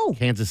 I know.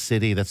 Kansas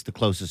City, that's the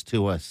closest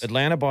to us.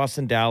 Atlanta,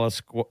 Boston,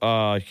 Dallas,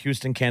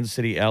 Houston, Kansas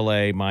City,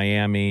 L.A.,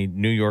 Miami,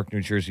 New York,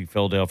 New Jersey,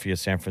 Philadelphia,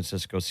 San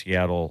Francisco,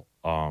 Seattle,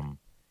 and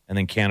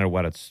then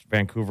Canada, it's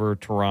Vancouver,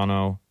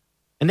 Toronto.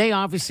 And they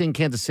obviously in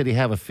Kansas City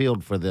have a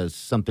field for this,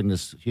 something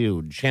this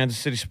huge. Kansas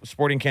City,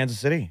 Sporting Kansas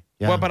City.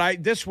 Yeah. Well,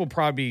 but this will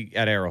probably be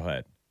at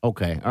Arrowhead.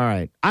 Okay, all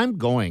right. I'm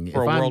going.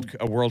 For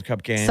a World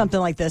Cup game. Something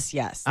like this,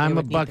 yes. I'm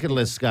a bucket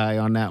list guy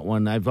on that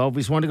one. I've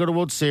always wanted to go to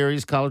World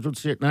Series,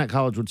 not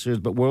College World Series,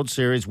 but World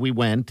Series. We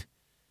went.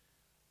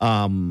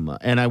 And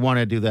I want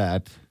to do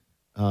that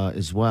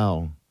as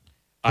well.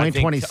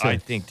 2026. I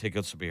think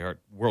tickets will be hard.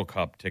 World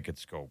Cup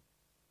tickets go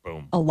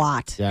boom. A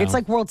lot. Yeah. It's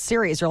like World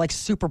Series or like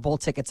Super Bowl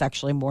tickets,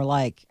 actually, more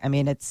like. I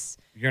mean, it's.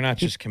 You're not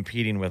just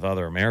competing with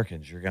other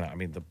Americans. You're going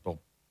to, all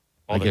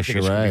I the guess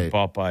tickets you're will be right.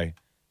 bought by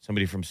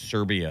somebody from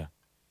Serbia.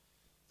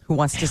 Who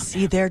wants to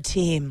see their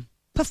team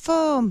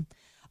perform?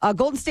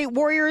 Golden State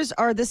Warriors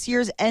are this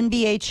year's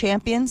NBA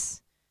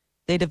champions.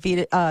 They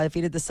defeated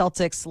the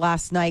Celtics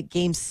last night,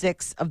 Game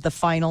 6 of the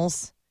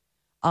finals.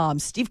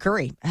 Steve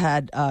Curry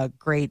had a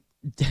great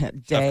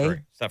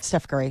day.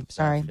 Steph Curry.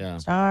 Sorry. Yeah.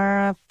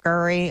 Steph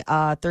Curry,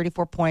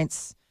 34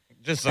 points.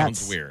 Just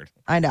sounds weird.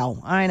 I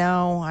know.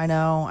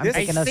 I'm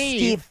thinking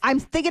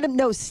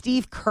of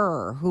Steve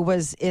Kerr, who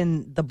was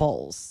in the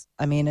Bulls.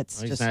 I mean,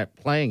 He's not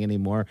playing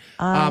anymore.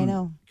 I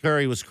know.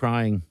 Curry was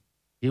crying.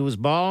 He was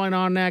balling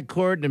on that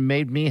court and it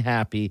made me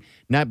happy.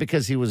 Not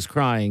because he was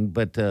crying,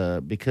 but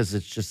because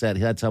it's just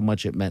that's how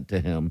much it meant to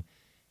him.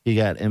 He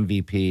got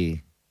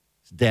MVP.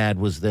 His dad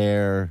was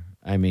there.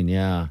 I mean,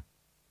 yeah.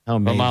 How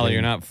amazing. But Molly,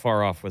 you're not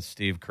far off with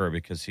Steve Kerr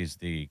because he's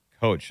the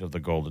coach of the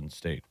Golden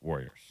State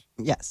Warriors.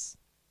 Yes.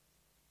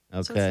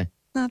 Okay. So it's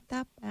not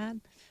that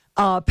bad.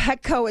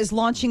 Petco is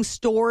launching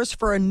stores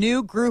for a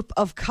new group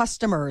of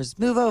customers.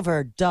 Move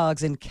over,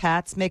 dogs and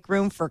cats. Make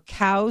room for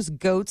cows,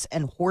 goats,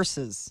 and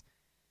horses.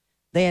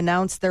 They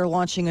announced they're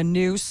launching a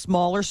new,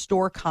 smaller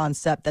store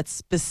concept that's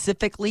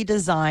specifically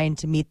designed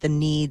to meet the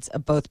needs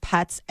of both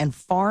pets and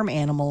farm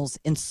animals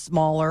in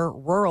smaller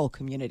rural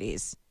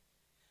communities.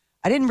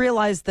 I didn't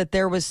realize that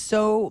there was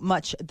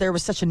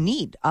such a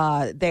need.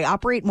 They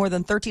operate more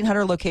than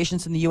 1,300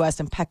 locations in the U.S.,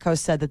 and Petco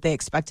said that they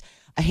expect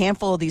a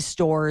handful of these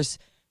stores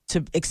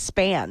to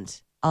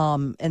expand.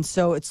 And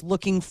so it's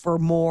looking for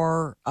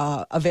more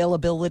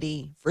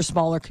availability for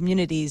smaller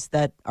communities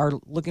that are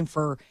looking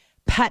for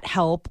pet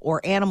help or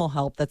animal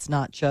help that's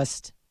not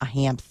just a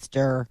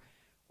hamster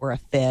or a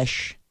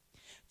fish.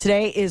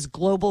 Today is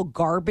Global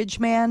Garbage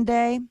Man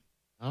Day.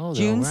 Oh,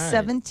 June right.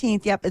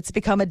 17th. Yep, it's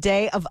become a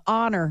day of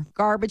honor.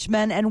 Garbage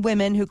men and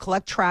women who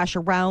collect trash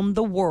around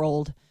the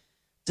world.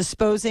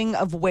 Disposing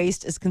of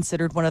waste is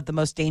considered one of the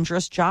most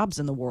dangerous jobs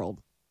in the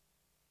world.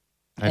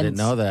 I didn't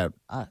know that.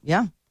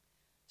 Yeah.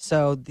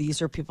 So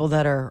these are people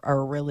that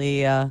are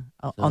really on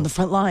the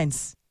front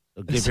lines.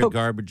 So give your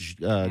garbage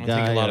I don't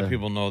guy. think a lot of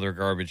people know their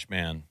garbage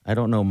man. I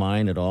don't know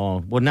mine at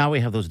all. Well, now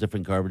we have those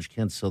different garbage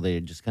cans, so they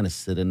just kind of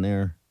sit in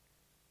there,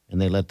 and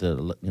they let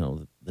the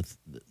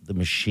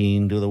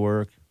machine do the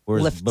work.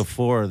 Whereas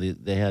before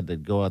they had to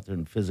go out there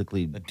and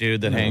physically. The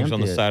dude that hangs on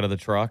the empty it. side of the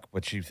truck,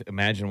 which you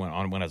imagine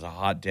when it's a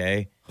hot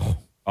day,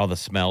 all the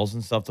smells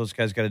and stuff those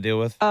guys got to deal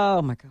with.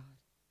 Oh my God.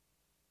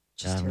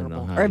 Just I don't know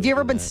terrible. how Or have to you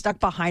ever do been that. stuck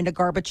behind a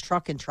garbage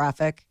truck in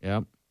traffic?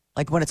 Yep.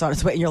 Like when it's on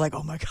its way and you're like,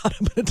 oh my God,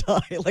 I'm going to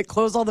die. Like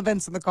close all the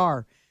vents in the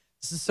car.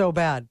 This is so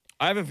bad.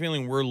 I have a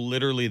feeling we're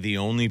literally the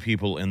only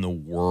people in the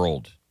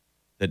world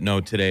that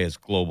know today is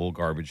Global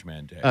Garbage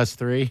Man Day. Us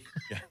three.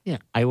 Yeah,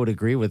 I would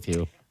agree with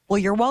you. Well,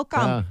 you're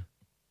welcome.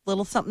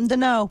 Little something to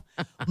know.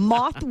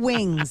 Moth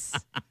wings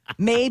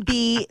may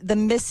be the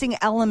missing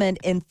element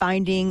in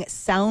finding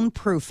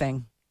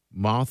soundproofing.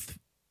 Moth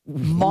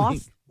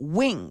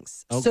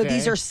Wings. So Okay.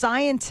 these are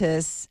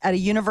scientists at a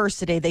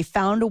university. They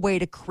found a way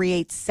to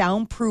create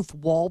soundproof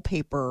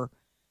wallpaper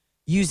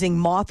using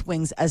moth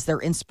wings as their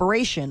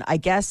inspiration. I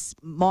guess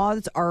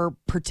moths are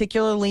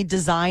particularly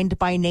designed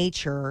by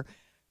nature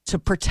to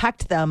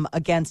protect them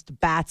against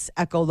bats'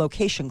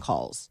 echolocation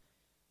calls.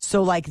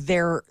 So like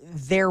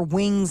their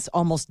wings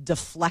almost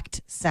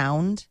deflect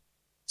sound,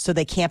 so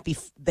they can't be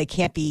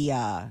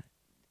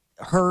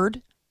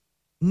heard.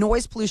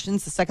 Noise pollution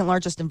is the second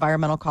largest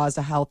environmental cause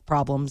of health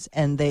problems,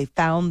 and they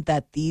found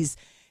that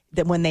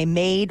when they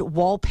made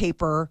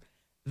wallpaper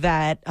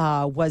that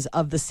was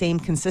of the same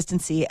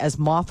consistency as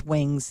moth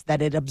wings,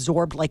 that it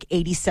absorbed like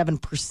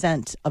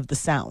 87% of the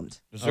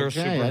sound. Is there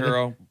Okay, a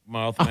superhero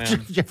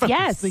Mothman? I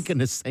Yes. was thinking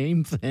the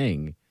same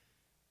thing.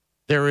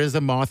 There is a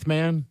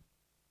Mothman?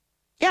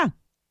 Yeah.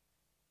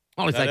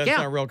 Oh, it's That's like,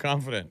 not real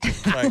confident.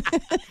 It's like,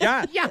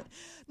 yeah.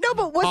 No,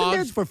 but wasn't Pause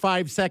there? for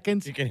 5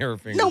 seconds. You can hear her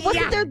fingers. No,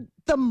 wasn't there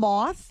the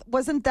moth?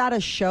 Wasn't that a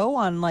show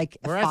on like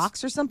We're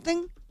Fox or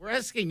something? We're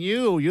asking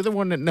you. You're the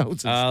one that knows and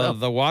stuff.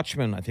 The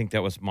Watchman, I think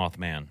that was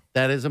Mothman.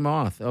 That is a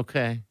moth.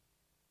 Okay.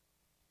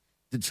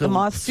 The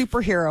moth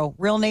superhero,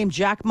 real name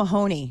Jack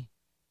Mahoney.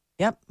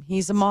 Yep,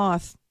 he's a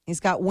moth. He's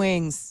got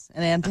wings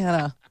and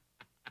antenna.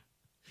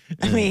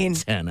 I mean,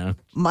 Antenna.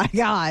 my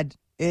God,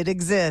 it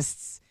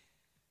exists.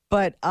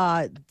 But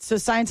so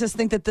scientists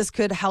think that this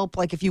could help.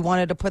 Like if you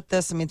wanted to put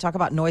this, I mean, talk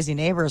about noisy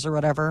neighbors or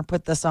whatever,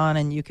 put this on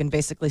and you can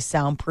basically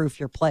soundproof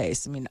your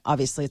place. I mean,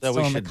 obviously it's So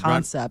still we in the should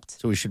concept.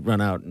 So we should run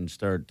out and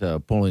start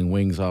pulling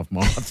wings off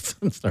moths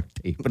and start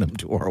taping them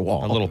to our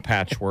wall. A little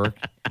patchwork.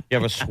 You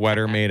have a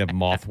sweater made of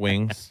moth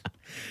wings.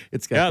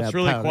 It's got Yeah, that it's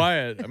really powder.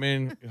 quiet. I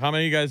mean, how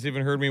many of you guys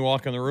even heard me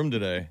walk in the room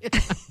today?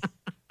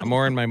 I'm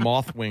wearing my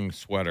moth wing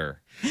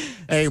sweater.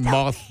 Hey,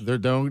 moth,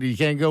 you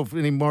can't go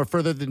any more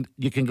further than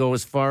you can go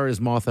as far as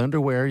moth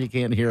underwear. You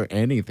can't hear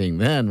anything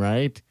then,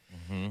 right?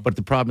 But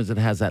the problem is it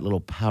has that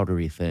little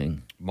powdery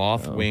thing.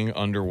 Moth wing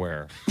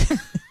underwear.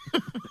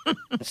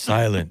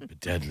 Silent but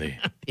deadly.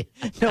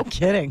 No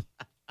kidding.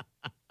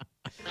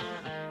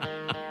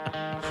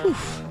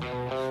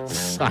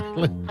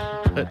 Silent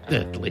but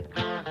deadly.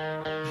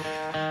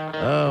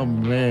 Oh,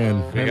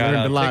 man. We I got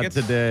learned a lot tickets?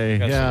 today.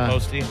 Got yeah. some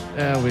posty?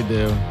 Yeah, we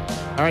do.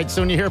 All right,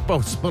 so when you hear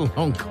Post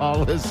Malone,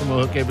 call us and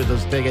we'll hook you up with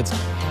those tickets.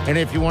 And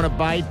if you want to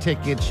buy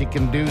tickets, you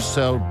can do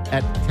so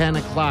at 10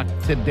 o'clock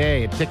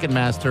today at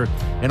Ticketmaster.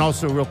 And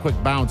also a real quick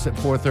bounce at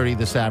 4:30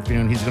 this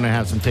afternoon. He's going to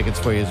have some tickets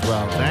for you as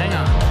well. Hang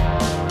on.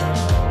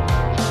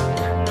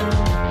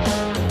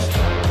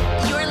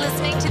 You're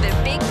listening to the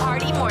Big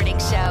Party Morning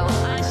Show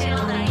on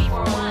Channel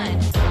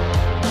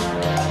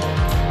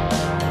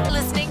 94.1.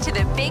 Listening to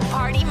the Big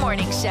Party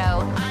Morning Show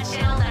on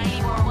Channel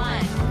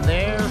 94.1.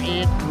 There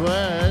it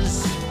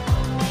was.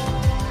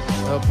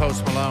 Oh,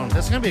 Post Malone.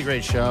 That's going to be a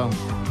great show.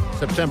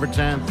 September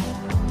 10th.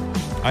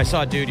 I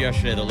saw a dude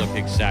yesterday that looked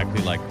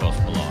exactly like Post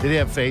Malone. Did he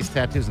have face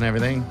tattoos and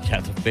everything? Yeah,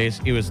 the face.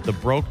 He was the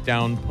broke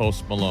down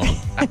Post Malone.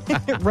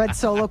 Red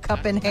Solo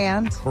cup in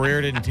hand.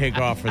 Career didn't take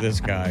off for this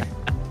guy.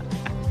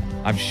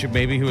 I'm sure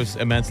maybe he was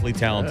immensely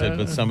talented,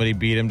 but somebody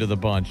beat him to the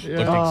punch.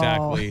 Looked Oh.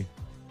 exactly.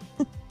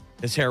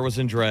 His hair was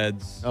in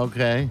dreads.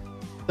 Okay.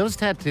 Those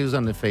tattoos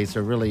on the face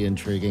are really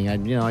intriguing.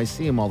 I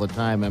see them all the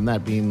time. I'm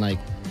not being like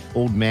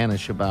old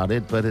manish about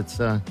it, but it's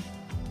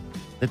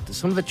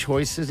some of the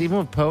choices, even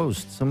with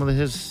Post, some of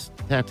his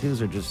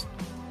tattoos are just,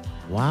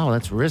 wow,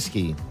 that's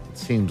risky, it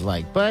seems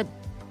like. But,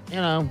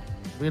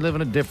 we live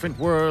in a different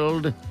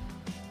world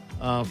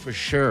for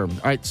sure. All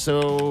right,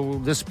 so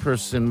this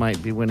person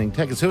might be winning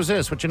tickets. Who's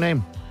this? What's your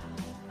name?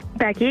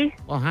 Becky.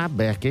 Well, hi,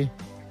 Becky.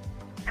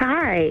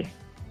 Hi.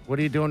 What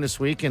are you doing this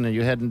weekend? Are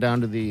you heading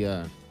down to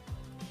the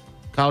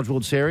College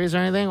World Series or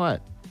anything?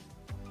 What?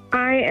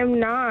 I am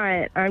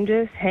not. I'm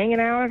just hanging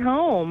out at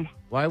home.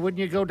 Why wouldn't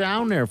you go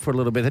down there for a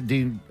little bit?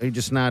 Are you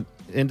just not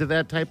into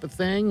that type of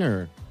thing,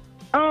 or?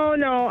 Oh,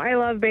 no. I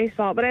love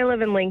baseball, but I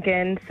live in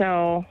Lincoln,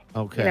 so,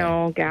 Okay.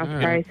 gas All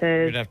right.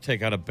 prices. You'd have to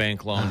take out a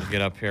bank loan to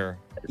get up here.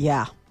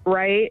 Yeah.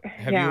 Right?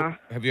 Have yeah.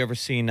 you ever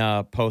seen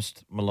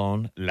Post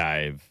Malone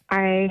live?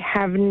 I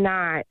have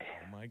not.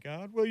 Oh my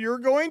God! Well, you're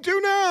going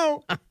to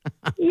now.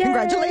 Yay.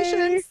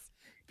 Congratulations.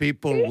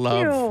 People Thank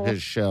love you.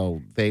 his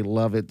show. They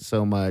love it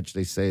so much.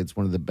 They say it's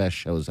one of the best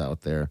shows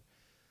out there.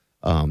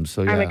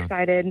 So yeah, I'm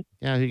excited.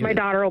 yeah. My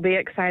daughter will be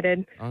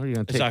excited. Oh, you're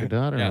gonna Is take that- your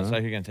daughter? Yeah, huh? is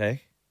that who you're gonna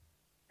take?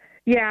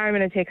 Yeah, I'm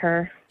going to take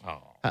her.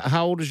 Oh,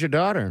 How old is your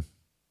daughter?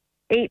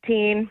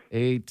 18.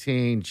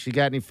 18. She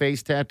got any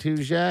face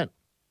tattoos yet?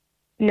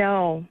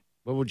 No.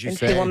 What would you And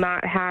say? she will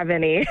not have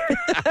any.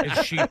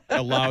 is she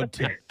allowed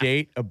to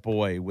date a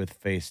boy with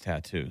face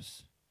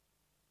tattoos?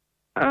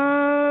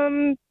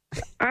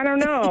 I don't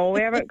know.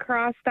 We haven't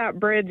crossed that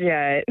bridge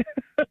yet.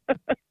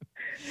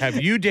 Have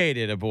you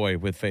dated a boy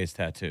with face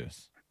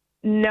tattoos?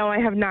 No, I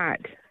have not.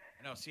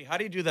 No. See, how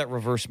do you do that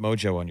reverse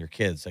mojo on your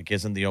kids? Like,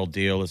 isn't the old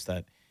deal is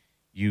that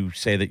you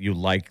say that you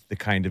like the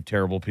kind of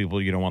terrible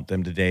people you don't want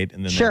them to date,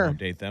 and then Sure. they won't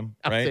date them,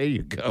 There right?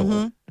 you go.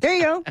 Mm-hmm. There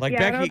you go. Like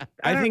Yeah, Becky,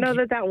 I don't think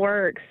know that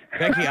works.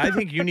 Becky, I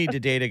think you need to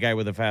date a guy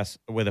with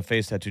a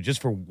face tattoo just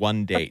for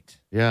one date,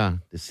 Yeah,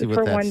 to see what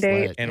For that's one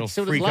date. like. and it'll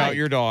See what it's freak out like.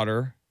 your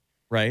daughter,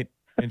 right?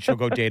 And she'll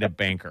go date a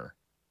banker.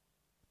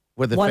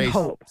 with a One face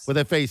hopes. with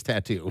a face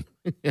tattoo.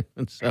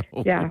 So,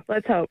 Yeah,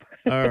 let's hope.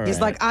 all right. He's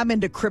like, I'm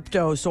into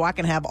crypto, so I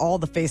can have all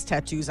the face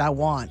tattoos I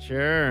want.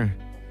 Sure.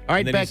 All All right,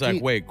 And then Becky.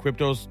 he's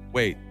like,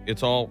 wait,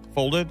 it's all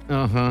folded?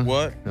 Uh-huh.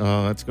 What?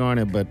 Oh, that's going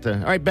to. But, all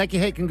right, Becky,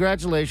 hey,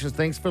 congratulations.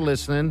 Thanks for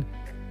listening.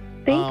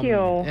 Thank you.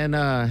 And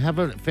have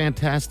a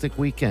fantastic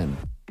weekend.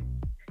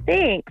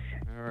 Thanks.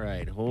 All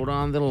right, hold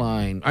on the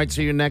line. All right,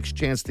 so your next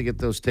chance to get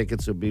those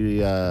tickets will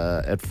be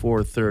at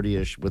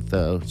 4:30ish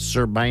with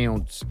Sir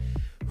Bounce,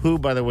 who,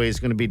 by the way,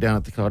 is going to be down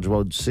at the College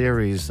World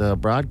Series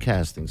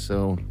broadcasting.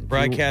 So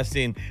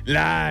Broadcasting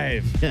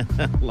live.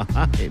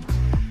 live.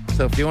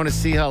 So if you want to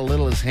see how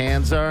little his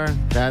hands are,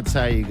 that's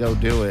how you go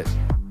do it.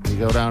 You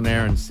go down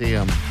there and see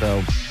him.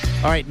 So,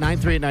 all right,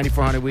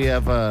 938-9400. We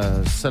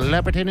have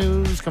celebrity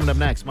news coming up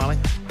next. Molly?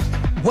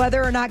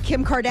 Whether or not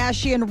Kim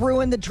Kardashian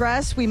ruined the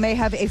dress, we may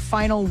have a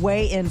final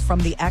weigh-in from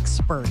the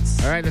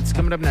experts. All right, it's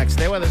coming up next.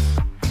 Stay with us.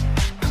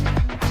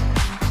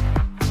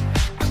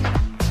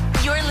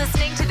 You're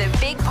listening to the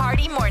Big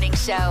Party Morning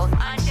Show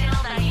on Channel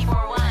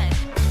 94.1.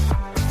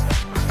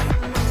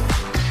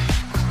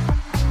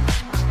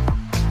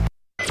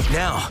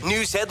 Now,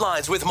 news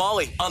headlines with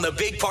Molly on the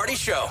Big Party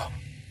Show.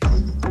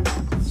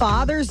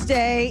 Father's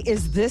Day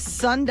is this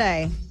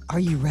Sunday. Are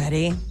you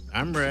ready?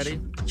 I'm ready.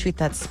 Treat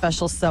that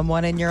special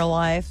someone in your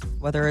life,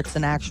 whether it's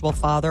an actual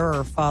father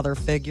or father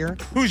figure.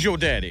 Who's your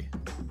daddy?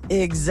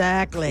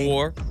 Exactly.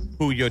 Or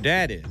who your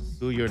dad is?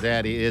 Who your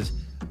daddy is.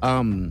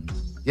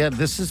 Yeah,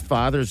 this is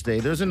Father's Day.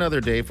 There's another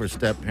day for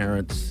step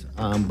parents,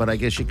 but I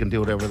guess you can do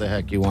whatever the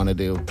heck you want to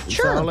do.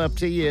 Sure. It's all up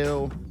to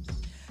you.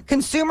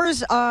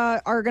 Consumers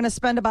are going to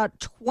spend about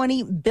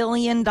 $20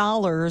 billion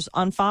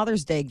on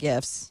Father's Day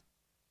gifts.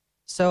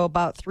 So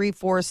about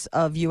 3/4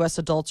 of U.S.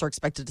 adults are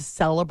expected to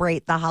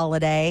celebrate the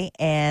holiday,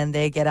 and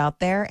they get out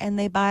there and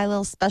they buy a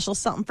little special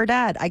something for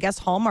dad. I guess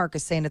Hallmark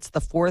is saying it's the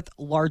 4th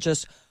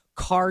largest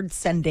card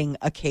sending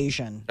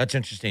occasion. That's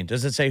interesting.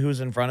 Does it say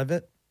who's in front of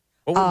it?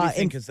 What would we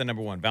think is the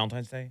number one?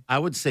 Valentine's Day? I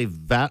would say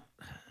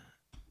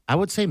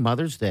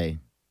Mother's Day.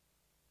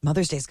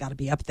 Mother's Day's got to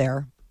be up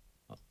there.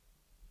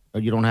 Oh,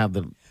 you don't have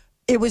the...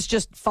 It was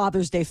just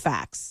Father's Day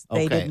facts.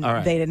 They Okay, didn't. all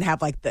right. They didn't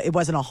have it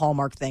wasn't a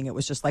Hallmark thing. It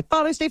was just like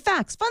Father's Day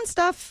facts, fun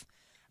stuff.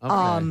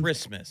 Okay.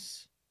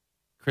 Christmas.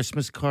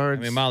 Christmas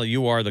cards. I mean, Molly,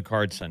 you are the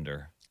card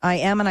sender. I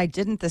am, and I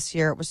didn't this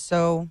year. It was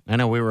so. I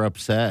know we were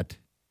upset.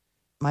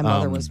 My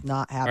mother was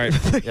not happy.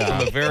 All right.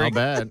 Yeah, A very how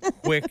bad.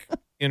 quick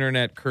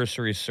internet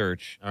cursory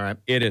search. All right.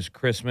 It is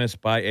Christmas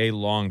by a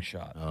long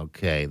shot.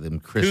 Okay, them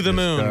Christmas To the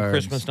moon, cards.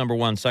 Christmas number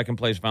one. Second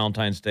place,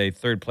 Valentine's Day.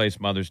 Third place,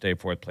 Mother's Day.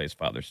 Fourth place,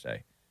 Father's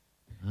Day.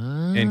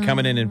 And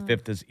coming in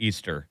fifth is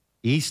Easter.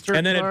 Easter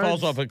And then cards? it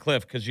falls off a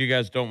cliff because you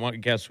guys don't want to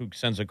guess who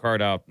sends a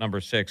card out.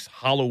 Number 6,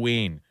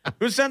 Halloween.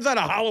 Who sends out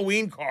a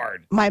Halloween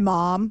card? My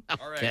mom.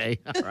 All right. Okay,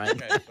 all right.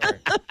 Okay, sorry.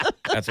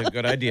 That's a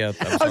good idea.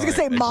 I was gonna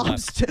say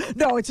moms.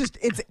 No, it's just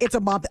it's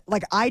a mom.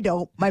 Like I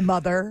don't. My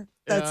mother.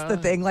 That's the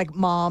thing. Like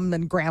mom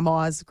and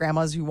grandmas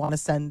who want to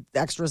send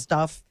extra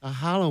stuff. A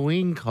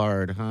Halloween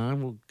card, huh?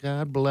 Well,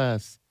 God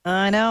bless.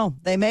 I know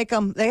they make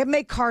them. They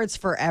make cards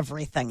for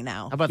everything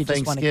now. How about You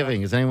just wanna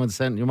Thanksgiving? Has anyone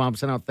sent your mom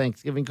sent out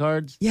Thanksgiving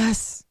cards?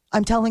 Yes.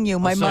 I'm telling you,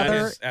 my So that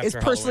mother is after is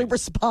personally Halloween.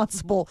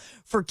 responsible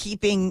for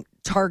keeping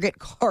Target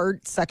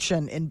card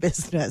section in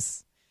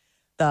business.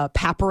 The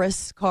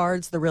papyrus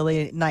cards, the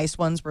really nice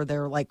ones where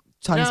they're like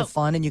tons Now- of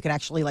fun and you can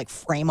actually like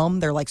frame them.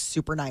 They're like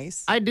super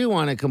nice. I do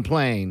want to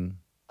complain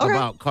Okay.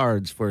 about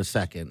cards for a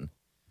second.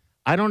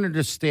 I don't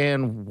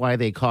understand why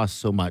they cost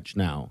so much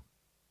now.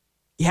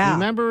 Yeah.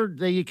 Remember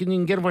that you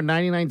can get them for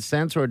 99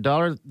 cents or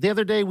 $1. The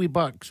other day we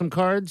bought some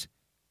cards.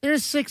 They're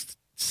 $6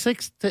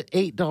 to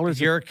 $8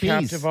 You're a a piece.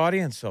 captive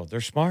audience, though.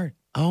 They're smart.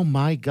 Oh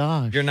my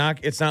gosh! You're not.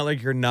 It's not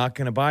like you're not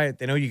going to buy it.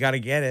 They know you got to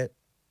get it.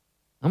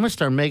 I'm gonna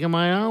start making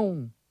my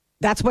own.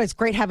 That's why it's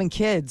great having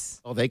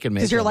kids. Oh, they can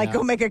make. Because you're them like, now.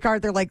 go make a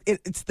card. They're like,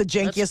 it's the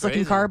jankiest That's looking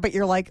crazy. card, but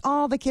you're like,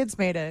 oh, the kids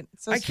made it.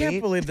 It's so I sweet.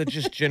 can't believe that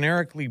just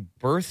generically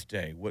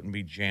birthday wouldn't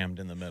be jammed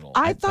in the middle.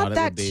 I thought thought it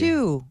that would be.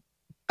 too.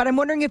 But I'm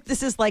wondering if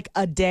this is like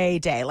a day.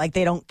 Like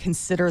they don't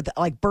consider that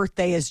like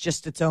birthday is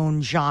just its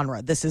own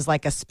genre. This is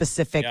like a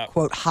specific Yeah.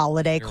 quote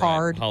holiday You're right.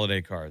 card.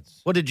 Holiday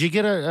cards. Well, did you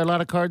get a lot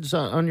of cards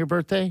on your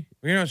birthday?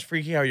 You know, it's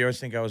freaky how you always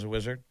think I was a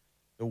wizard.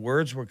 The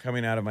words were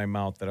coming out of my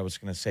mouth that I was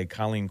going to say.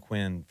 Colleen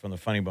Quinn from the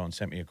Funny Bone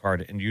sent me a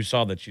card, and you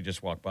saw that she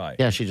just walked by.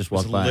 Yeah, she just It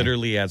was walked by.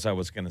 literally as I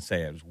was going to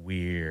say it. It was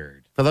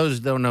weird. For those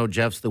who don't know,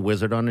 Jeff's the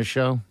wizard on the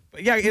show.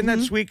 But yeah, isn't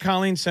that sweet?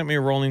 Colleen sent me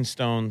a Rolling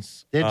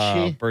Stones Did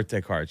she?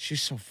 birthday card.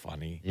 She's so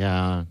funny.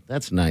 Yeah,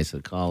 that's nice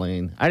of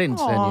Colleen. I didn't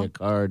send you a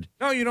card.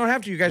 No, you don't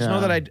have to. You guys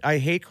know Yeah. that I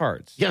hate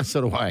cards. Yeah,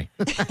 so do I.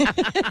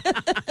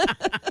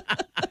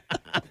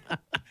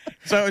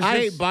 So it's I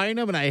just- hate buying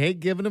them and I hate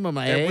giving them and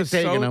I It hate was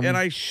taking so, them. and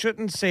I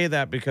shouldn't say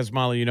that because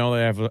Molly, you know, I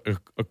have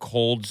a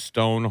cold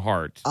stone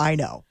heart. I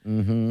know.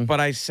 But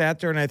I sat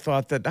there and I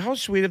thought that how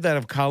sweet of that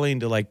of Colleen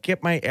to like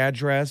get my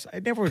address. I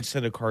never would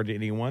send a card to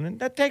anyone, and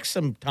that takes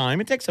some time.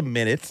 It takes a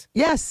minute.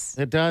 Yes.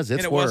 It does. It's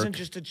and it work. wasn't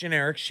just a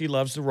generic. She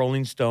loves the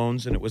Rolling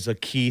Stones, and it was a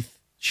Keith.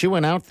 She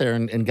went out there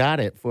and got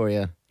it for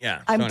you.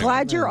 Yeah, I'm so anyway.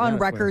 glad you're on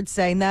that's fair. record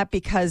saying that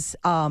because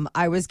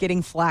I was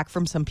getting flack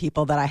from some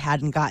people that I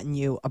hadn't gotten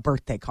you a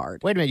birthday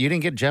card. Wait a minute, you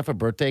didn't get Jeff a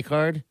birthday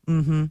card?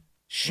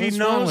 She What's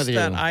wrong knows with you?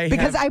 that I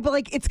Because have, I be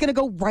like, it's going to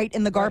go right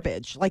in the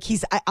garbage. Like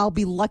I'll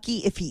be lucky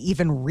if he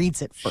even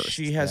reads it first.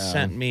 She has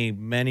sent me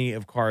many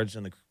of cards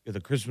and the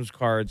Christmas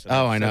cards. And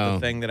Oh, I've I sent know. The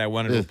thing that I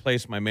wanted to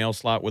replace my mail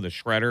slot with a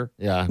shredder.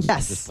 Yeah.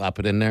 Yes. Just slap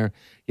it in there.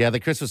 Yeah, the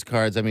Christmas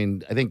cards. I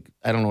mean,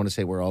 I don't want to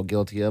say we're all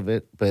guilty of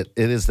it, but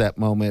it is that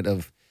moment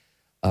of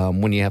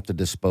when you have to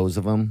dispose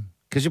of them.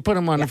 Because you put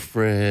them on the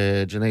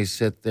fridge and they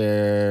sit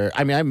there.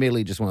 I mean, I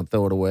immediately just want to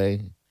throw it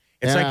away.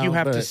 It's like you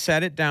have to but-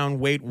 set it down,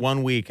 wait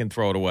 1 week, and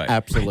throw it away.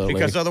 Absolutely.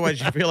 Because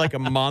otherwise you feel like a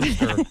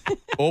monster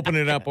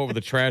opening it up over the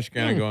trash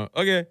can and going,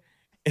 okay,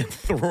 and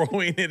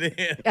throwing it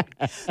in.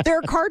 There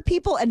are card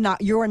people, and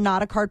you are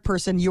not a card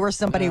person. You are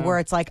somebody where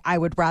it's like, I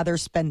would rather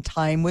spend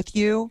time with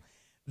you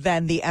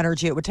than the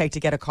energy it would take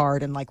to get a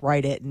card and like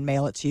write it and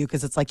mail it to you.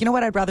 Because it's like, you know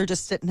what? I'd rather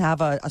just sit and have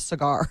a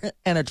cigar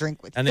and a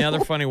drink with And you. the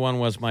other funny one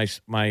was my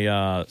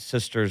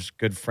sister's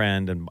good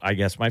friend, and I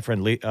guess my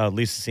friend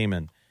Lisa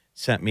Seaman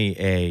sent me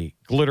a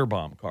glitter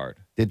bomb card.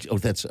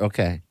 That's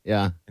okay.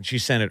 Yeah. And she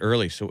sent it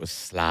early, so it was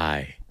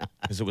sly.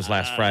 Because it was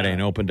last Friday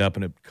and opened up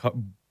and it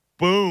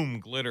boom,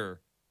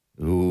 glitter.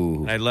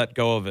 Ooh. And I let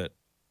go of it.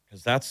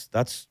 Because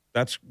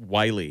that's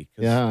wily.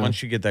 Because Yeah.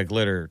 once you get that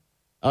glitter,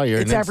 Oh,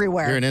 It's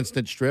everywhere. You're an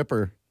instant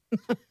stripper.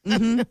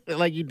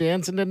 Like you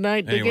dancing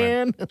tonight Anyway.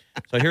 again?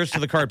 so here's to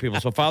the card people.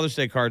 So Father's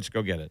Day cards,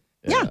 go get it.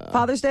 Yeah,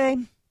 Father's Day.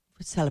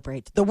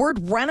 Celebrate. The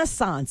word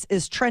Renaissance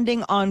is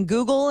trending on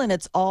Google, and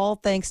it's all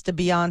thanks to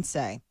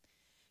Beyonce.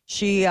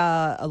 She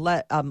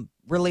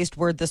released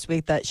word this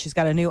week that she's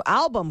got a new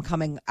album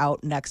coming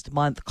out next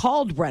month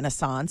called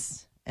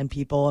Renaissance, and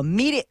people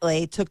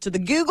immediately took to the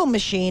Google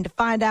machine to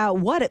find out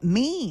what it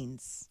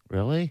means.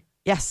 Really?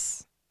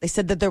 Yes. They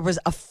said that there was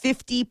a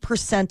 50%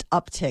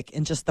 uptick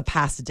in just the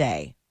past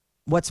day.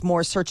 What's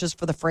more, searches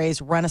for the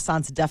phrase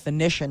Renaissance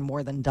definition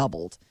more than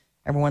doubled.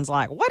 Everyone's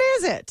like, what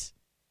is it?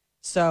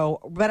 So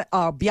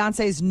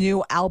Beyonce's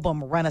new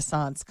album,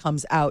 Renaissance,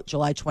 comes out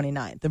July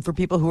 29th. And for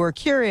people who are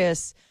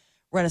curious,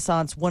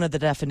 Renaissance, one of the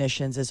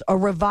definitions is a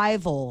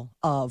revival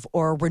of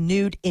or a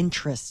renewed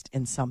interest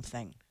in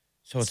something.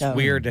 So it's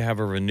weird to have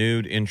a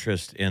renewed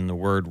interest in the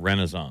word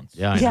Renaissance.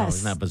 Yeah, I know. Yes.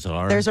 Isn't that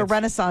bizarre? There's a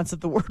renaissance of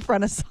the word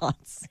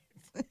Renaissance.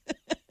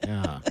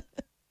 Yeah.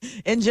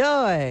 Enjoy.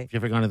 Have you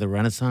ever gone to the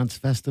Renaissance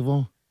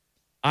Festival?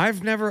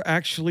 I've never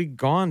actually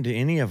gone to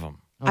any of them.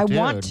 Oh, I dude.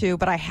 want to,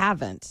 but I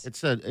haven't.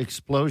 It's an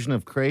explosion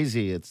of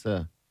crazy. It's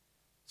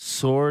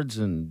swords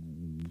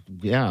and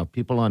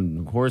people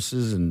on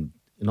horses and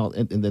all,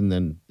 and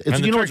then it's, And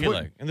the you know what's turkey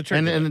weird? leg. And the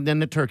turkey leg. and then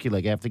the turkey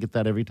leg. I have to get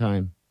that every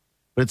time.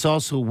 But it's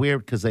also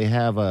weird because they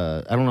have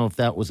I don't know if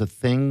that was a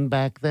thing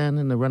back then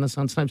in the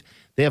Renaissance times.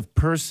 They have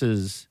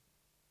purses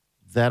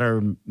that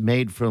are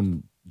made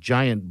from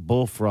giant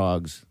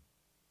bullfrogs.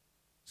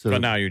 So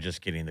But now you're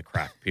just getting the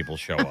crack people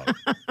show up.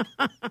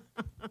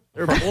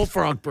 they're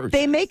bullfrog purses.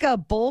 They make a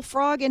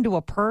bullfrog into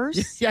a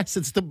purse? Yes,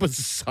 it's the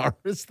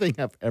bizarrest thing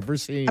I've ever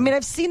seen. I mean,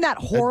 I've seen that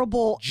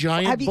horrible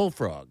giant have you,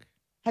 bullfrog.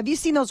 Have you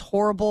seen those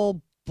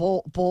horrible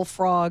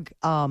bullfrog?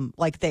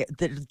 Like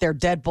they're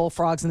dead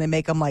bullfrogs, and they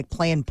make them like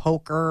playing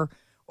poker,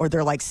 or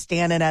they're like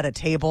standing at a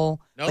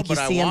table. No, like you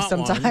but I see them want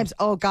sometimes.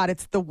 Oh God,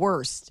 it's the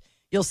worst.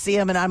 You'll see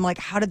them, and I'm like,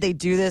 how did they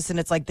do this? And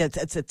it's like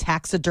it's a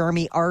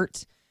taxidermy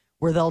art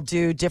where they'll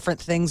do different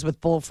things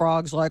with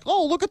bullfrogs. Like,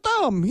 oh, look at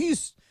them,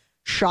 he's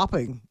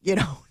shopping. You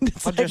know,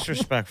 it's How like,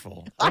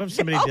 disrespectful. What if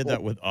somebody did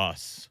that with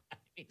us?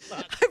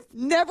 I've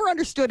never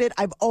understood it.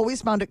 I've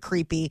always found it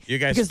creepy. You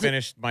guys because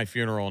finished my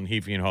funeral, and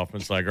Heafy and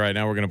Hoffman's like, all right,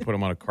 now we're going to put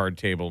him on a card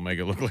table and make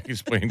it look like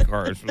he's playing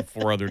cards with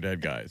 4 other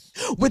dead guys.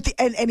 with the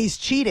and he's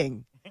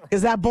cheating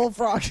because that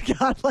bullfrog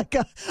got like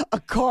a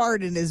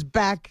card in his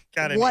back.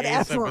 Got an whatever.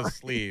 ace up his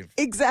sleeve.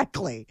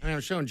 Exactly. I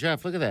was showing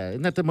Jeff, look at that.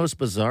 Isn't that the most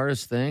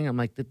bizarrest thing? I'm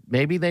like,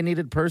 maybe they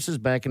needed purses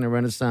back in the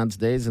Renaissance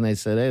days, and they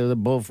said, hey, there's a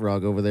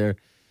bullfrog over there.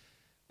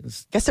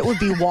 Guess it would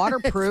be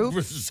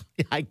waterproof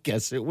I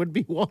guess it would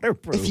be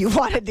waterproof. if you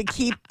wanted to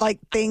keep like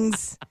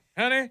things.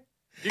 Honey,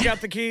 you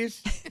got the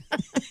keys?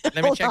 Let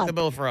me Hold check on. the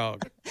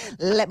bullfrog.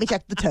 Let me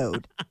check the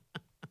toad.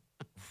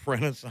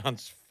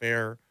 Renaissance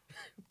fair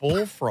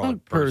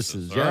bullfrog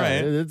purses. All Yeah,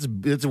 right.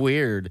 it's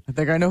weird. I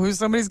think I know who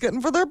somebody's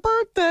getting for their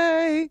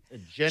birthday.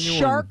 Genuine,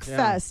 Shark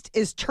Fest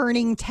is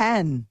turning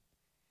 10.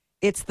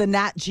 It's the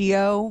Nat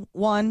Geo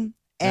one.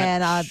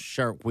 And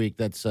Shark Week,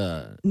 that's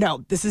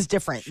no, this is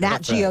different. Shark Nat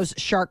Fest. Geo's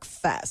Shark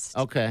Fest.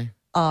 okay.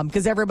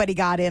 Because everybody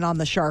got in on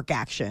the shark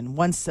action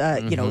once,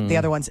 you know, the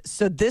other ones.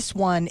 So this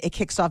one, it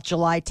kicks off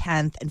July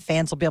 10th, and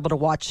fans will be able to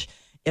watch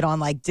it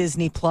on like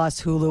Disney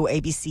Plus, Hulu,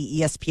 ABC,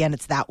 ESPN.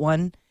 It's that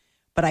one.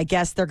 But I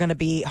guess they're going to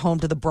be home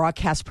to the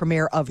broadcast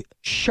premiere of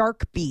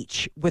Shark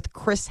Beach with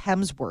Chris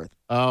Hemsworth.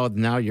 Oh,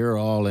 now you're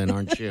all in,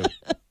 aren't you?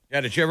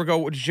 Yeah, did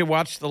you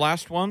watch the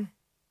last one?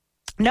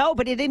 No,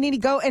 but it didn't even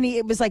go. And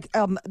it was like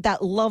that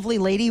lovely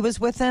lady was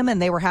with him,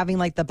 and they were having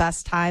like the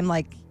best time,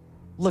 like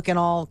looking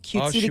all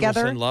cutesy Oh, she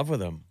together. was in love with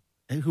him.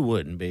 Who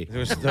wouldn't be?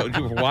 You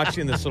were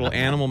watching this little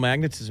animal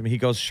magnetism. He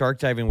goes shark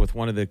diving with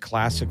one of the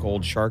classic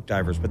old shark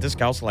divers, but this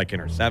gal's like in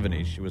her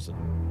 70s. She was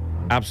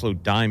an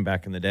absolute dime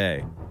back in the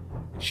day.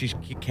 She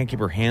can't keep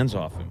her hands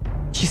off him.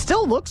 She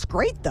still looks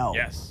great, though.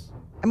 Yes.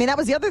 I mean, that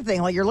was the other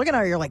thing. Like, you're looking at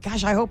her, you're like,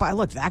 gosh, I hope I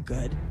look that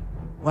good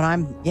when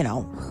I'm,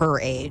 her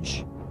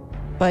age.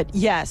 But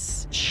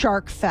yes,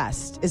 Shark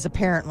Fest is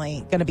apparently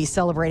going to be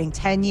celebrating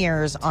 10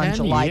 years on 10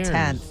 July years.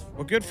 10th.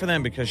 Well, good for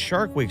them because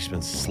Shark Week's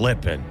been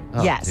slipping.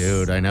 Oh, Yes.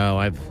 dude, I know.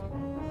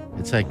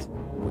 It's like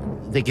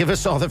they give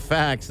us all the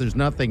facts. There's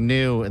nothing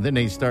new, and then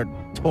they start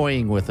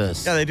toying with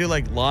us. Yeah, they do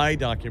like lie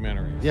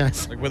documentaries.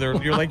 Yes. Like whether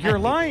you're like, you're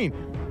lying.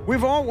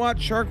 We've all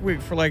watched Shark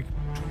Week for like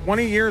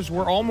 20 years.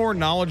 We're all more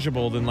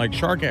knowledgeable than like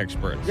shark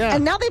experts. Yeah.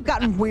 And now they've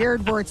gotten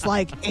weird where it's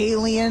like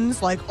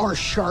aliens, like, are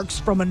sharks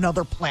from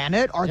another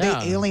planet? Are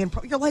Yeah. they alien?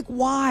 You're like,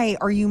 why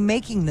are you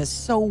making this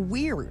so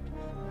weird?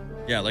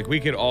 Yeah, like we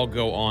could all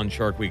go on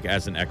Shark Week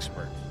as an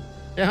expert.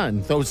 Yeah,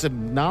 and throw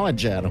some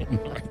knowledge at them.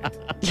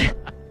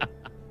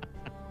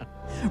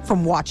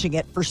 From watching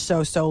it for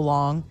so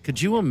long.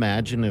 Could you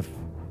imagine if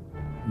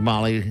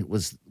Molly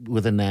was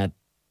within that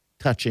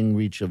touching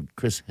reach of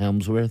Chris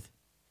Hemsworth?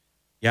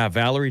 Yeah,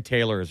 Valerie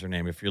Taylor is her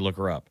name if you look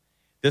her up.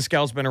 This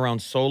gal's been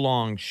around so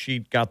long, she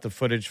got the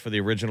footage for the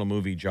original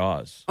movie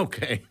Jaws.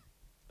 Okay.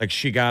 Like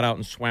she got out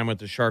and swam with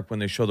the shark when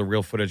they show the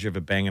real footage of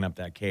it banging up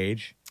that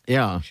cage.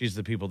 Yeah. She's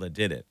the people that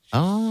did it.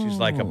 Oh. She's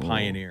like a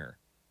pioneer.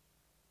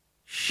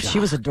 She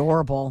was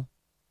adorable.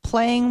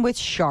 Playing with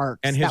sharks.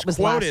 And his that was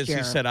quote last is, year.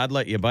 he said, "I'd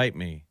let you bite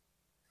me."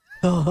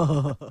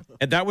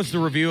 And that was the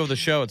review of the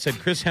show. It said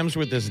Chris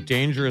Hemsworth is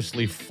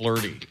dangerously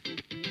flirty.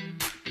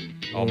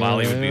 Oh,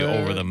 Molly would be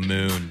over the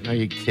moon. Are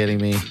you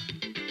kidding me?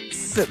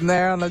 Sitting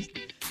there on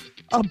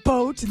a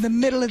boat in the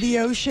middle of the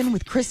ocean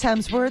with Chris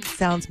Hemsworth.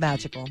 Sounds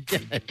magical. Yeah,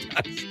 it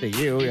does to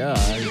you, yeah.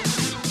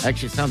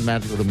 Actually, it sounds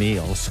magical to me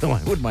also.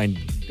 I wouldn't mind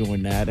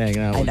doing that,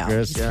 hanging out I with know.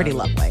 Chris. He's pretty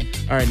lovely.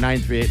 All right,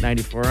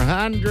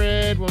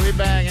 938-9400. We'll be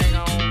back. Hang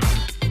on.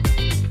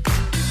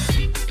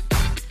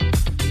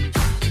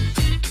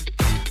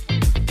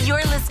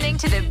 You're listening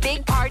to the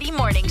Big Party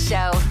Morning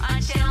Show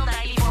on Channel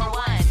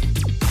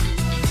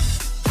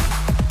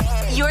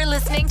 94.1. You're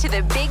listening to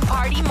the Big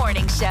Party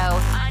Morning Show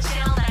on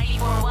Channel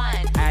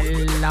 94.1.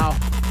 Hello.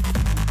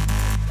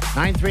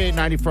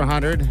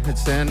 938-9400.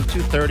 It's in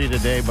 2:30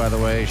 today, by the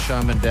way.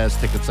 Shawn Mendes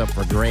tickets up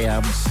for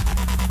grabs.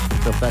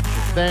 So if that's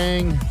your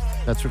thing,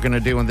 that's what we're going to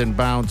do. And then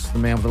Bounce, the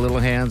man with the little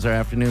hands, our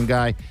afternoon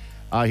guy.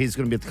 He's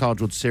going to be at the College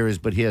World Series,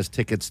 but he has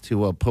tickets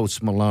to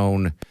Post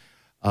Malone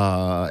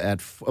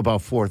at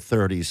about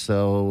 4:30.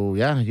 So,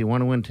 yeah, you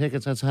want to win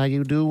tickets, that's how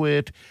you do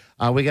it.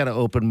 We got an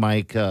open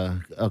mic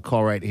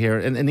call right here.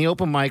 And the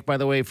open mic, by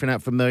the way, if you're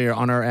not familiar,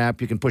 on our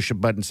app, you can push a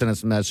button, send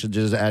us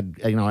messages,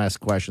 ask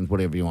questions,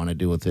 whatever you want to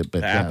do with it.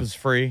 But The app is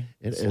free.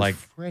 It It's is like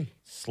free.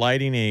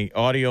 sliding a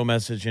audio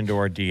message into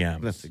our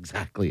DM. That's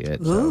exactly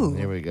it. Ooh. So,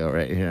 here we go,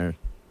 right here.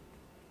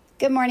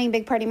 Good morning,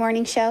 Big Party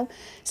Morning Show.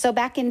 So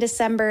back in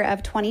December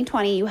of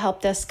 2020, you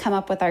helped us come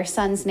up with our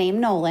son's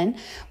name, Nolan.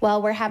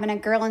 Well, we're having a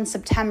girl in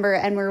September,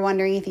 and we're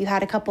wondering if you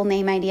had a couple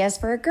name ideas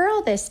for a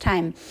girl this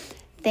time.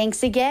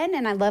 Thanks again,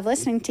 and I love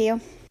listening to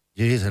you.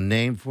 Geez, a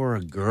name for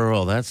a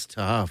girl. That's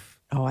tough.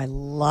 Oh, I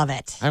love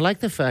it. I like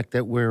the fact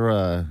that we're,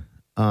 I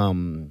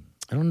don't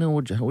know,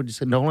 how would you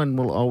say? Nolan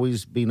will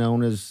always be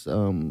known as,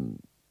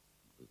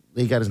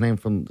 he got his name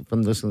from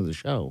listening to the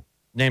show.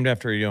 Named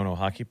after a Yono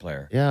hockey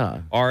player.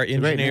 Yeah. Our It's a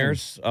great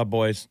engineers,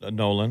 boys,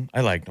 Nolan.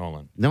 I like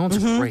Nolan. Nolan's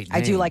a great name.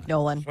 I do like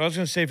Nolan. So I was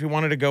going to say, if you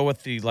wanted to go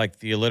with the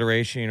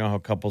alliteration, you know how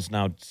couples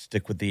now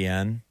stick with the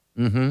N?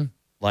 Mm-hmm.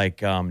 Like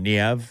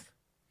Niev.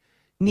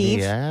 Neve.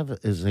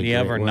 Niev is a Niev great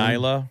or one.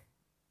 Nyla.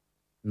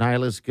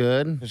 Nyla's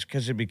good.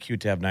 Because it'd be cute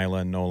to have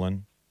Nyla and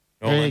Nolan.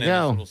 There Nolan you and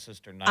go. his little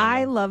sister, Nyla.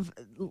 I love,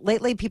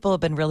 lately people have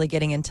been really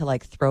getting into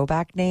like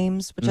throwback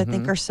names, which I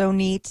think are so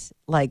neat.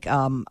 Like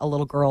a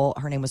little girl,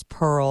 her name was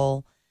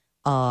Pearl,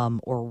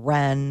 or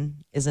Wren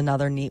is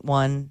another neat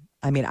one.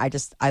 I mean,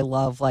 I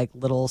love like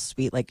little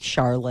sweet, like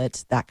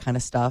Charlotte, that kind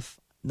of stuff.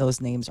 Those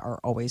names are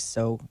always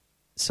so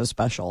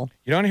special.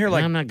 You don't hear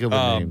like I'm not good with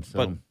names,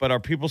 so. but are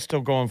people still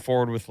going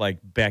forward with like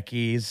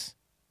Becky's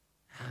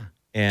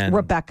and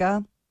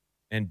Rebecca,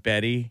 and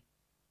Betty?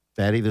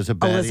 Betty, there's a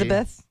Betty.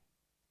 Elizabeth.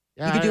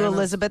 Yeah, You could do I know.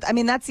 Elizabeth. I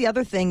mean, that's the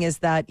other thing is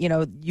that,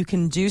 you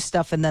can do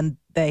stuff and then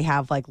they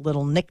have like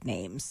little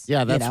nicknames.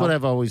 Yeah, that's you know? what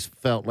I've always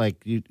felt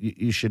like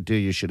you should do.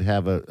 You should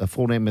have a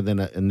full name and then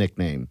a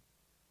nickname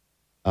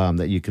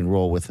that you can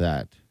roll with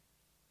that.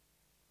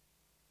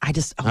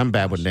 I'm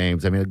bad with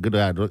names. I mean,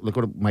 good. Look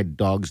what my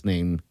dog's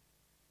name,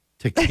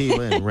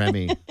 Tequila and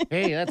Remy.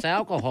 Hey, that's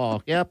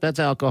alcohol. Yep, that's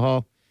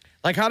alcohol.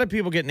 Like, how do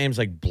people get names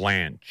like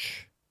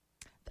Blanche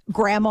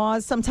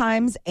Grandmas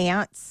sometimes,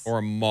 aunts.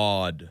 or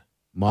Maud?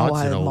 Maud's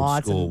I an old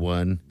Maud's school an-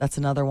 one. That's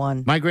another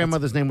one. My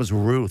grandmother's name was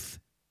Ruth.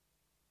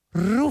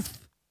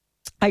 Ruth.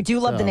 I do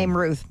love the So- name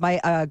Ruth.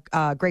 My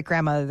great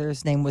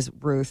grandmother's name was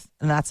Ruth,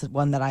 and that's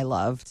one that I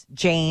loved.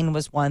 Jane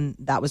was one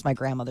that was my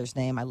grandmother's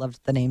name. I loved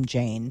the name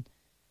Jane.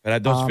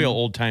 But those feel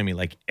old timey,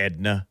 like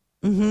Edna.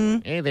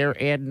 Hey there,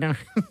 Edna.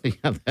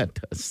 Yeah, that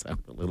does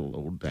sound a little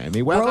old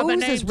timey. Welcome to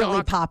Rose Name is really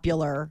Talk.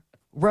 popular.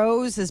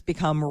 Rose has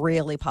become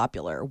really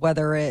popular,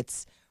 whether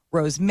it's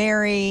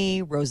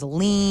Rosemary,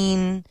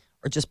 Rosaline,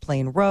 or just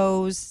plain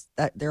Rose.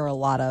 That there are a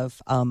lot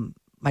of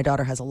my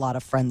daughter has a lot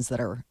of friends that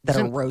are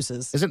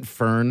Roses. Isn't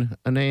Fern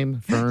a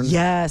name? Fern?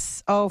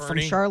 Yes. Oh,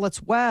 Fernie? from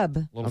Charlotte's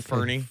Web. Little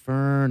Fernie.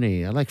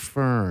 Fernie. I like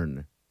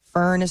Fern.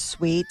 Fern is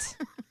sweet.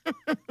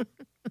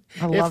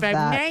 I love if I'm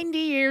that. 90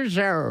 years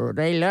old,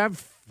 I love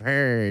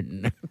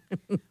Fern.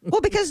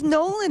 Well, because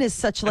Nolan is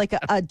such like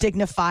a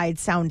dignified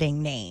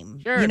sounding name.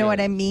 Sure You know it what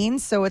I is. mean?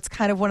 So it's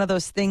kind of one of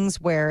those things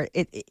where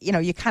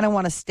you kind of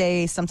want to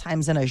stay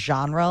sometimes in a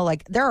genre.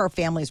 Like there are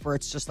families where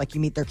it's just like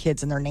you meet their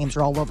kids and their names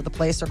are all over the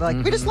place. Or they're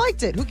like, we just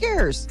liked it. Who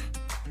cares?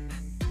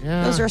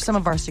 Yeah. Those are some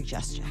of our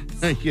suggestions.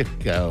 There you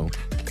go.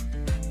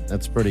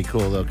 That's pretty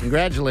cool, though.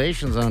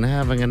 Congratulations on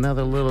having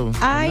another little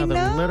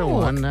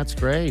one. That's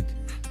great.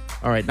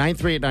 All right,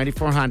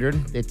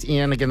 938-9400. It's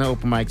Ian again, the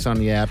open mics on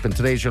the app. And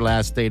today's your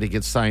last day to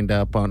get signed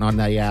up on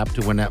the app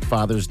to win that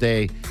Father's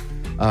Day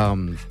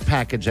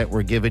package that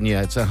we're giving you.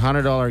 It's a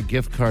 $100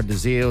 gift card to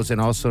Zio's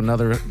and also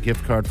another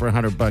gift card for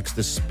 $100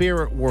 to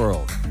Spirit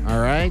World.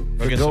 All right?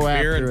 Go So get some beer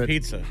after and it.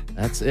 pizza.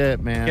 That's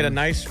it, man. Get a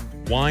nice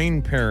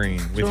wine pairing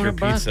with your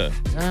 $200. pizza.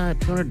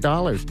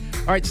 $200.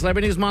 All right,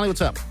 Celebrity News, Molly,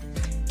 what's up?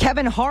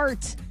 Kevin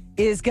Hart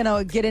is going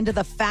to get into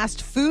the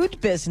fast food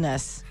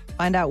business.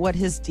 Find out what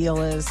his deal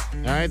is.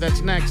 All right,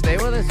 that's next. Stay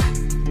with us.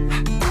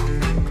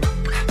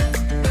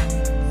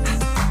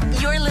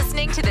 You're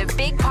listening to the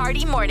Big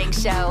Party Morning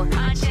Show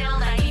on Channel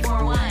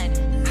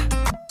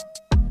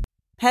 94.1.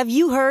 Have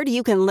you heard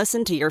you can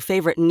listen to your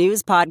favorite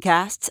news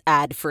podcasts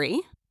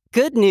ad-free?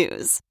 Good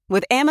news.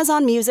 With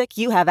Amazon Music,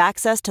 you have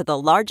access to the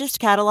largest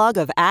catalog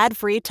of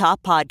ad-free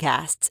top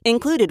podcasts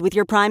included with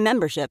your Prime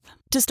membership.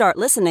 To start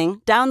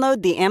listening,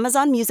 download the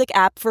Amazon Music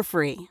app for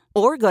free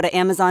or go to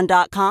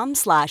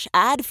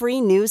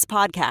amazon.com/ad-free news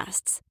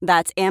podcasts.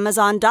 That's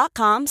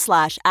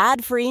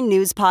amazon.com/ad-free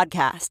news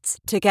podcasts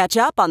to catch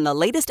up on the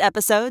latest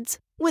episodes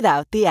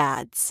without the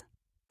ads.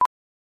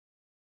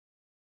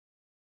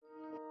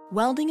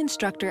 Welding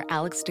instructor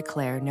Alex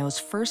DeClaire knows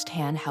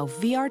firsthand how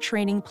VR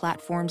training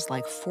platforms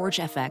like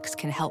ForgeFX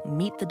can help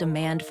meet the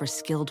demand for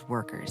skilled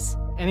workers.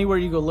 Anywhere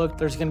you go look,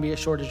 there's going to be a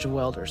shortage of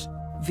welders.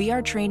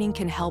 VR training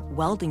can help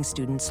welding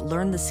students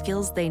learn the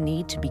skills they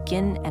need to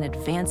begin and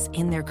advance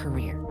in their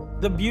career.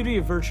 The beauty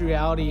of virtual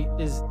reality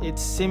is it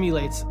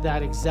simulates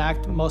that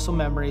exact muscle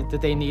memory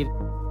that they need.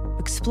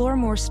 Explore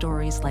more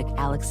stories like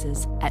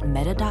Alex's at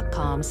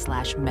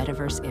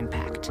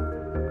meta.com/metaverseimpact.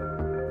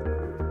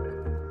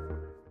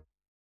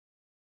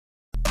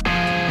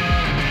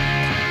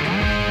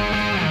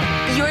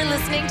 You're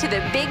listening to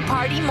the Big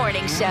Party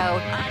Morning Show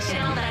on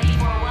Channel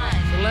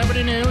 94.1.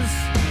 Celebrity News.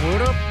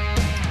 What up?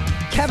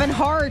 Kevin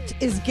Hart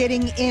is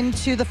getting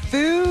into the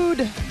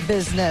food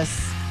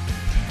business.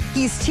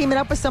 He's teaming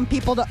up with some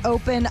people to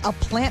open a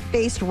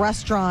plant-based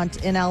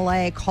restaurant in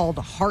LA called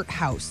Hart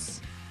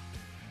House.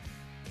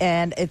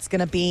 And it's going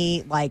to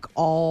be like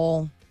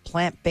all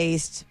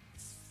plant-based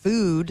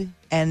food,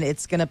 and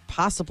it's going to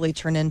possibly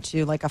turn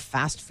into like a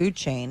fast food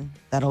chain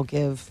that'll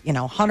give,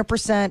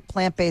 100%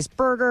 plant-based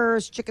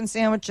burgers, chicken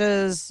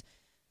sandwiches,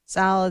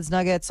 salads,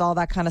 nuggets, all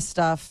that kind of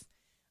stuff.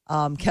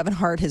 Kevin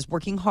Hart is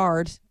working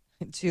hard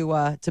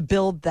to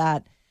build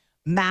that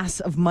mass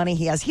of money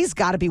he has. He's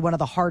got to be one of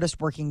the hardest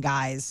working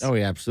guys. Oh,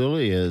 he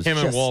absolutely is. Him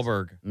and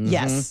Wahlberg.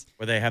 Yes.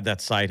 Where they have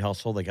that side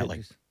hustle. They got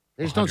like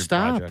They just don't 100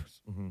 stop.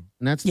 projects. Mm-hmm.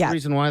 And that's the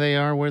reason why they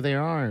are where they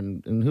are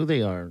and who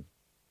they are.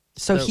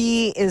 So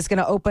he is going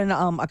to open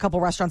a couple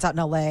restaurants out in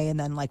LA and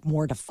then like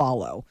more to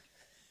follow.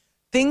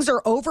 Things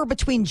are over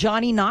between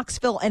Johnny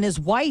Knoxville and his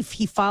wife.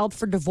 He filed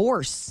for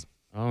divorce.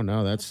 Oh,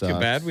 no, that's Too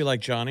bad. We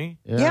like Johnny.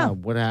 Yeah.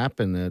 What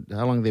happened?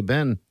 How long have they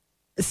been?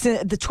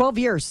 The 12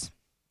 years.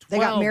 They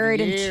got 12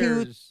 married in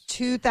years.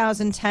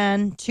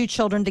 2010, 2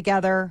 children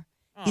together.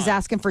 He's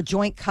asking for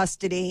joint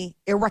custody.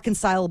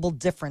 Irreconcilable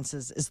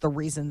differences is the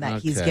reason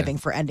that he's Okay. giving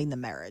for ending the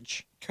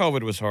marriage.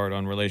 COVID was hard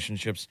on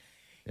relationships.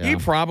 Yeah. He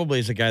probably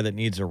is a guy that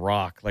needs a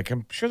rock. Like,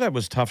 I'm sure that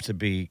was tough to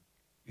be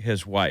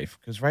his wife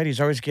because, right, he's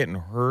always getting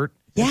hurt.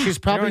 Yeah. She's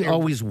probably You know,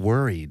 always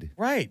worried.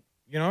 Right.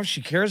 You know, if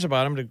she cares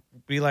about him, to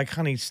be like,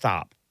 honey,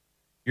 stop.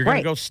 You're going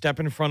Right. to go step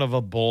in front of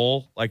a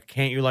bull. Like,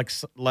 can't you, like,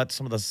 let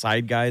some of the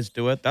side guys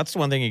do it? That's the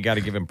one thing you got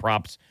to give him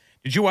props.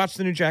 Did you watch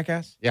the new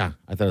Jackass? Yeah,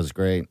 I thought it was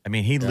great. I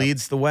mean, he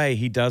leads the way.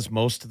 He does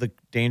most of the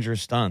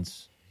dangerous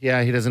stunts.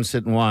 Yeah, he doesn't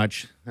sit and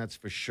watch. That's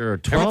for sure.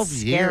 12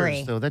 scary.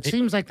 years, though. That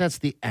seems like that's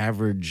the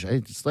average.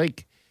 It's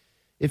like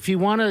if you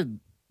want to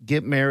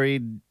get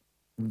married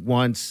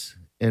once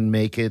and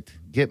make it,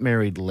 get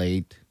married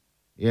late,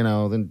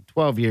 then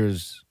 12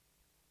 years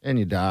and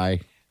you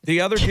die.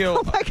 The other deal,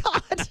 Oh, my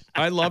God.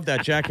 I love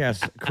that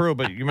Jackass crew,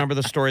 but you remember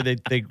the story?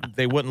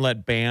 They wouldn't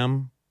let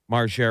Bam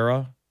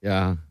Margera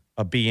Yeah.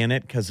 be in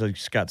it because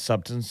he's got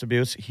substance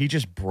abuse. He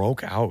just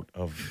broke out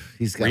of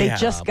He's got They rehab.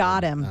 just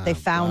got him. They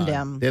found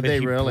him. Did But they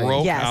he really?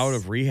 broke Yes. out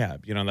of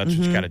rehab. That's what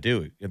you got to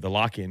do. The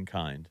lock-in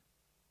kind.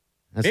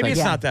 That's Maybe like- it's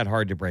Yeah. not that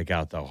hard to break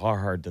out, though. How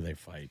hard do they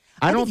fight?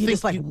 I don't you think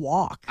just like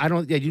walk. I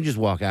don't. Yeah, you just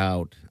walk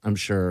out. I'm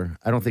sure.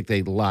 I don't think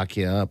they lock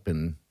you up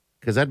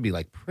because that'd be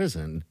like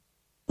prison.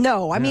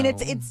 No, I mean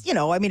it's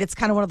it's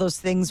kind of one of those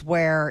things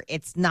where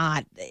it's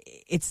not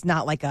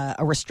like a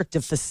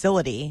restrictive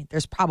facility.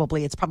 It's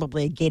probably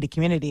a gated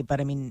community,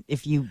 but I mean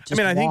if you just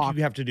I think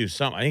you have to do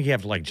something. I think you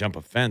have to like jump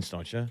a fence,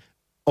 don't you?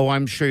 Oh,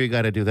 I'm sure you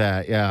got to do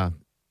that. Yeah.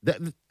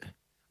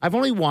 I've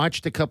only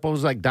watched a couple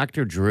like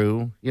Dr.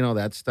 Drew,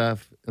 that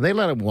stuff. They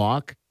let him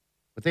walk,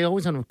 but they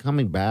always end up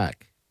coming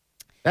back.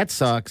 That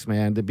sucks,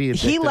 man, to be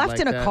addicted He left like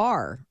in a that.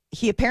 car.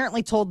 He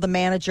apparently told the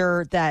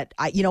manager that,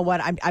 you know what,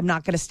 I'm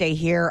not going to stay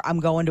here. I'm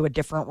going to a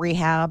different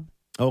rehab.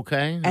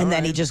 Okay. And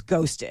then he just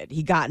ghosted.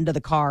 He got into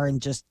the car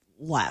and just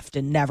left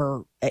and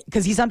never,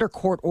 because he's under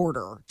court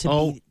order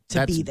to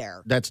be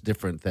there. That's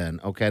different then.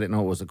 Okay, I didn't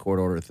know it was a court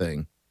order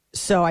thing.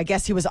 So I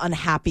guess he was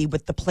unhappy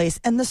with the place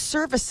and the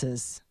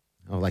services.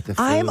 Oh, like the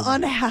food. I'm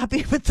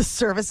unhappy with the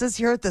services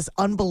here at this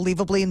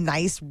unbelievably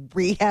nice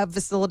rehab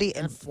facility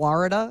in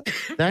Florida.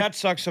 That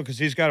sucks, though, because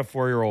he's got a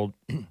 4-year-old.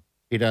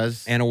 He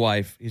does. And a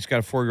wife. He's got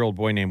a 4-year-old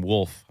boy named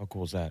Wolf. How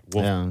cool is that?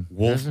 Wolf, Yeah,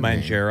 Wolf that's a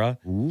name. Mangera.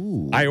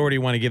 Ooh. I already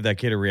want to give that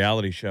kid a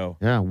reality show.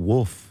 Yeah,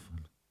 Wolf.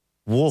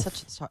 Wolf.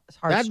 Such a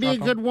hard That'd be a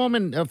struggle. good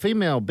woman, a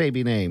female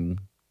baby name,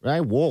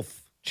 right?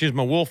 Wolf. She's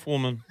my wolf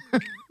woman.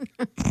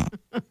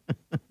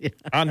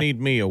 I need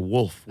me a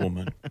wolf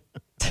woman.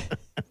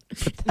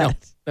 No,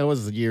 that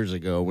was years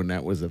ago when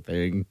that was a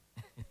thing.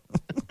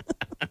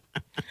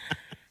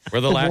 We're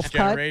the The last wolf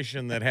cut?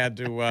 generation that had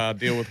to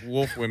deal with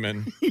wolf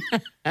women.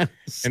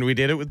 And we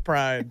did it with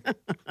pride.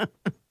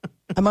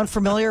 I'm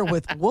unfamiliar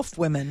with wolf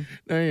women.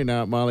 No, you're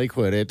not, Molly.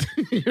 Quit it.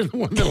 You're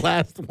one of the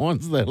last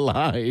ones that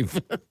alive.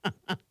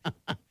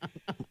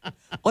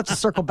 Let's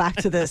just circle back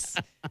to this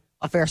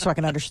affair so I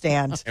can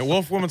understand. And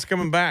wolf woman's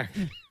coming back.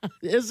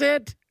 Is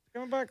it?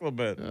 Coming back a little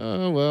bit.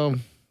 Oh, well,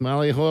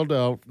 Molly, hold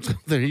out.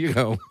 There you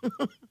go.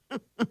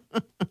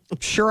 I'm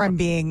sure I'm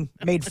being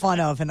made fun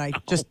of, and I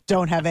just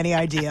don't have any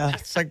idea.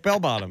 It's like bell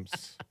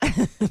bottoms.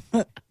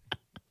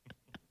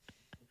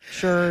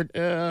 Sure,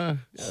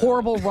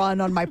 horrible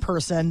run on my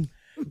person.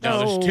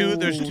 No,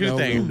 there's two No,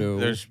 things.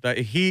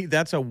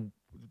 no.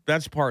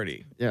 That's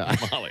party. Yeah.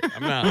 Molly,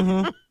 I'm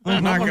not.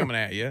 I'm not coming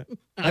at you.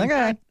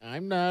 Okay.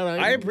 I'm not.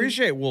 I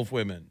appreciate wolf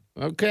women.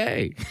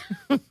 Okay.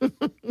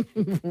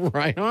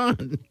 Right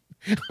on.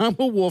 I'm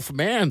a wolf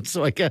man,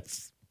 so I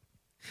guess.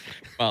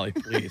 Molly,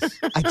 please.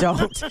 I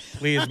don't.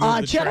 Please move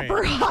the Jennifer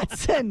train.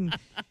 Hudson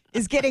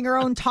is getting her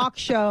own talk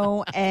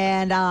show,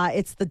 and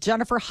it's the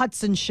Jennifer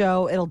Hudson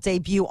Show. It'll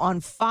debut on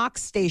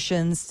Fox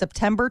stations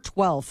September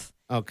 12th.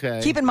 Okay.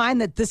 Keep in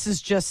mind that this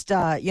is just,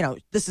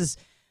 this is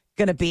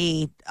going to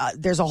be,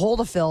 there's a hole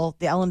to fill.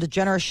 The Ellen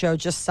DeGeneres Show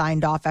just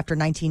signed off after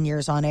 19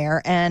 years on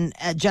air, and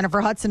Jennifer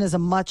Hudson is a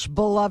much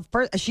beloved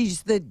person.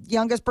 She's the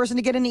youngest person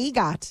to get an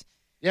EGOT.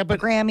 Yeah,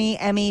 but Grammy,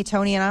 Emmy,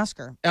 Tony, and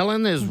Oscar.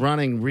 Ellen is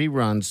running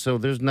reruns, so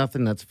there's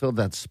nothing that's filled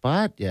that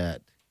spot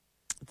yet.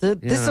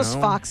 This is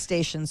Fox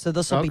station, so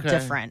this will be Okay.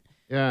 different.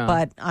 Yeah.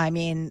 But, I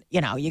mean,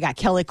 you got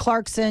Kelly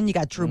Clarkson, you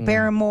got Drew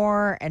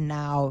Barrymore, and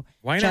now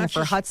Why not Jennifer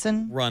just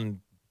Hudson.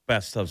 run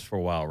best ofs for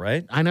a while,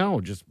 right? I know.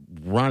 Just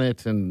run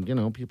it,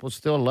 and, people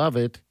still love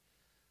it.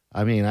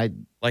 I mean,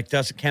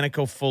 Can it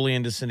go fully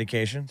into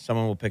syndication?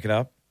 Someone will pick it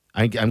up?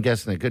 I'm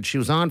guessing it could. She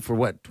was on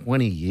for,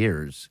 20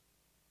 years?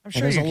 I'm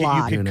sure there's you a could,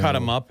 lot. you could You cut know.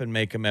 them up and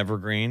make them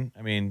evergreen.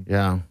 I mean,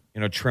 Yeah.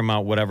 trim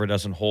out whatever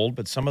doesn't hold.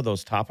 But some of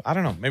those I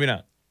don't know, maybe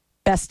not.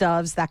 Best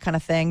ofs, that kind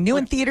of thing. New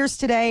in theaters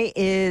today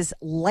is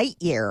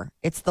Lightyear.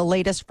 It's the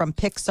latest from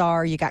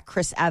Pixar. You got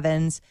Chris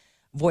Evans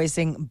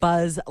voicing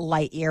Buzz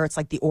Lightyear. It's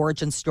like the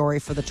origin story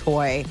for the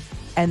toy.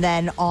 And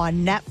then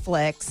on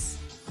Netflix,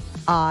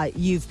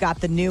 you've got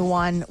the new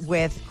one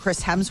with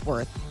Chris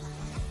Hemsworth.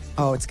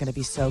 Oh, it's going to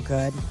be so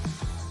good.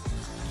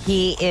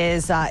 He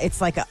is, it's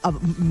like a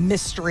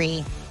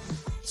mystery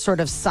sort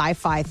of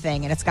sci-fi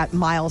thing, and it's got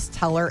Miles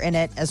Teller in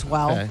it as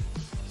well. Okay.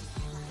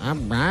 All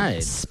right.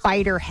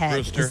 Spiderhead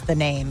Rooster. is the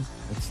name.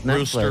 It's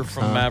Rooster Netflix,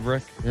 from huh?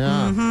 Maverick.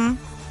 Yeah. Mm-hmm.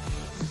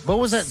 What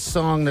was that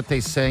song that they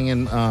sang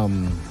in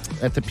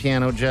at the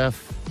piano,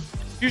 Jeff?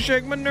 You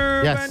shake my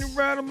nerve Yes. and you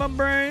rattle my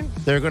brain.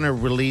 They're going to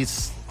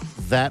release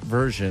that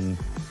version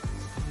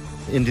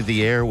into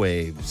the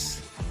airwaves.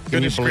 Can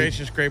Goodness you believe-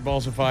 gracious, Great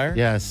Balls of Fire.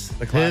 Yes.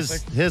 The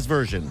classic. His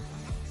version.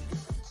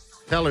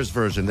 Teller's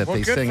version that Well,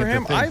 they good sing for at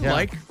him. the thing. I Yeah.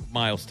 like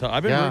Miles Teller.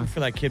 I've been Yeah. rooting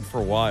for that kid for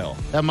a while.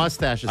 That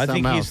mustache is I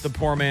something think else. he's the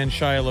poor man's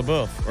Shia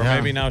LaBeouf. Or Yeah.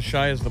 maybe now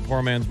Shia is the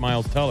poor man's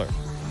Miles Teller.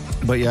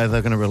 But yeah,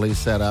 they're going to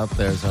release that out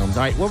there. So, all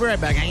right, we'll be right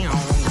back. Hang on.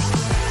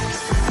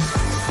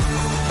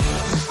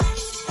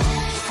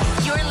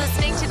 You're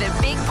listening to the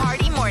Big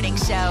Party Morning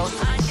Show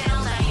on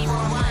Channel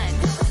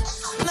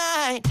 94.1.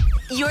 Night.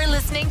 You're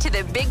listening to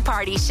the Big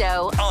Party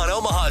Show On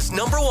Omaha's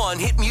 #1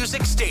 hit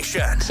music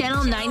station.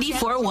 Channel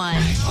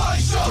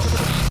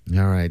 94.1.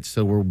 All right,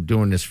 so we're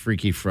doing this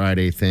Freaky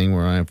Friday thing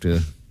where I have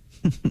to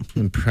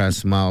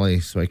impress Molly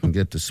so I can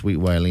get the sweet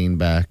Wileen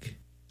back.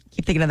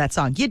 Keep thinking of that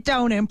song. You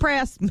don't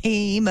impress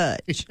me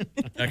much.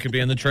 That could be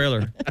in the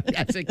trailer.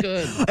 Yes, it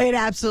could. It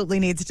absolutely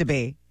needs to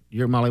be.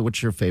 Molly,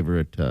 what's your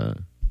favorite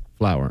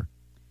flower?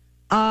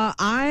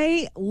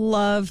 I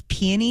love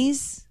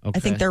peonies. I Okay.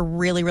 think they're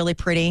really, really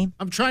pretty.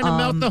 I'm trying to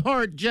melt the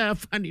heart,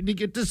 Jeff. I need to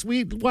get the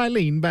sweet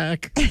Wileen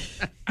back.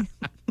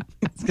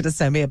 It's going to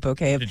send me a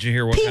bouquet of Did you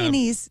hear what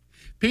peonies.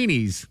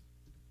 Peonies.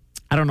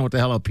 I don't know what the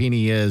hell a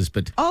peony is,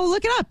 but Oh,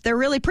 look it up. They're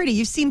really pretty.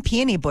 You've seen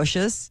peony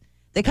bushes.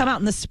 They come out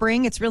in the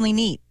spring. It's really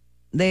neat.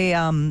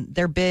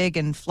 They're big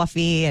and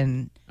fluffy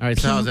and all right.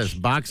 So how's this?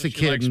 Box of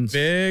She likes kittens.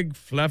 big,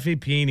 fluffy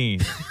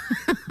peonies.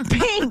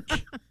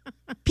 pink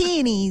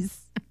peonies.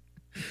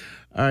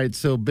 All right.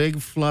 So big,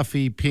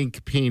 fluffy,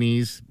 pink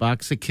peonies,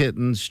 box of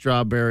kittens,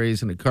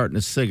 strawberries, and a carton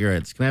of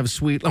cigarettes. Can I have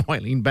sweet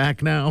Wileen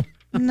back now?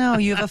 No,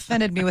 you've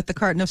offended me with the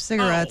carton of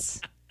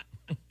cigarettes.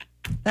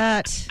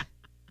 That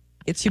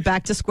gets you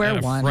back to square And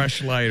a one.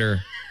 fresh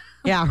lighter.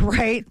 Yeah,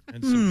 right.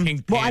 And some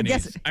pink Well,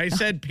 panties. I guess I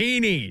said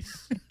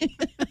peonies.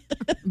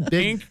 Big,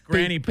 Pink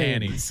granny big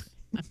panties.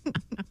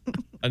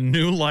 A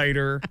new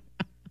lighter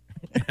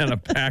and a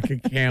pack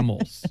of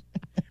Camels.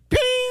 Ping!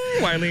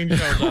 Wileen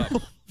shows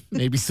up.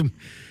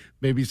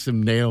 Maybe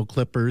some nail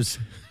clippers.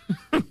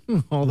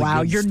 All the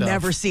Wow, good you're stuff.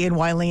 never seeing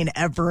Wileen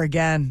ever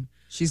again.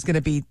 She's going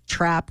to be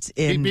trapped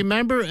in.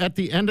 Remember, at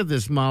the end of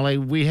this, Molly,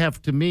 we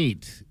have to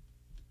meet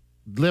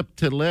lip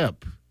to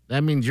lip.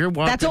 That means you're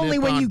walking. That's only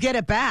in when on- you get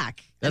it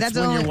back. That's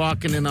when you're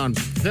walking in on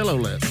pillow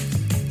lip.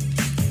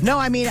 No,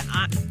 I mean,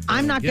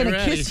 I'm not Get going to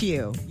ready. kiss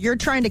you. You're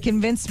trying to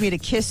convince me to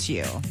kiss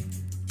you.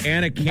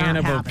 And a can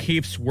of happening.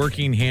 O'Keefe's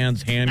Working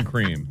Hands hand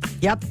cream.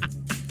 Yep.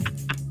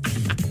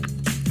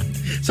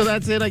 So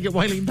that's it. I get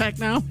Wileen back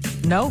now.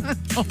 No.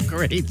 Oh,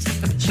 great.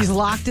 She's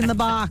locked in the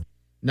box.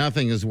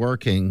 Nothing is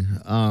working.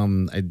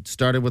 I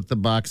started with the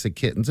box of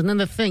kittens, and then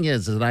the thing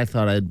is that I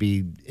thought I'd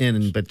be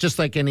in, but just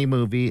like any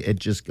movie, it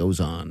just goes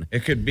on.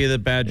 It could be the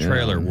bad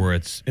trailer where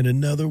it's in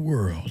another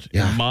world.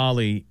 Yeah. And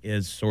Molly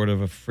is sort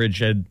of a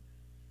frigid,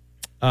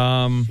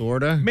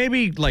 Sorta.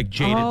 maybe like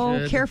jaded.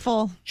 Oh,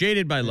 careful.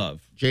 Jaded by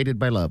love. Jaded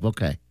by love.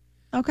 Okay.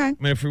 Okay. I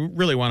mean, if we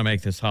really want to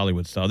make this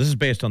Hollywood style, this is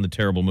based on the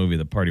terrible movie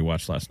that Party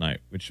watched last night,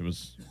 which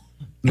was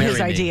Marry His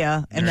Me.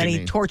 idea. And then Marry he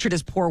Me. tortured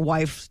his poor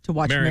wife to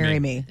watch Marry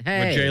Me. Hey.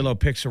 where J-Lo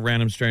picks a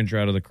random stranger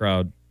out of the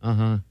crowd.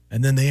 Uh-huh.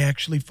 And then they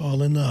actually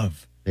fall in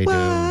love. They do.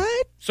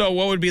 What? So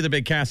what would be the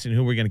big casting?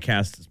 Who are we going to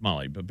cast as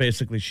Molly? But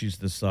basically, she's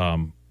this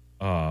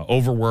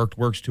overworked,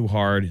 works too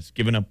hard, has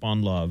given up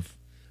on love.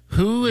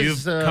 Who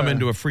is... You've come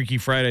into a Freaky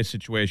Friday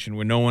situation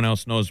where no one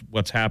else knows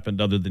what's happened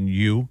other than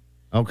you.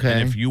 Okay.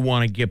 And if you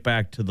want to get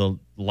back to the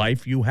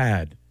life you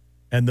had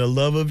and the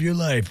love of your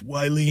life,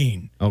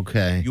 Wileen,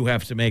 Okay. you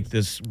have to make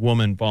this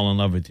woman fall in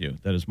love with you.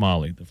 That is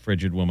Molly, the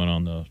frigid woman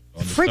on the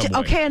Frigid. subway.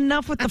 Okay,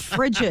 enough with the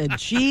frigid.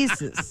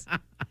 Jesus.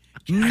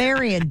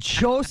 Mary and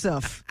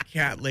Joseph.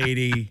 Cat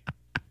lady.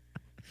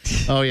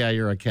 Oh, yeah,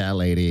 you're a cat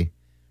lady.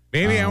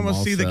 Maybe I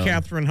almost see the also-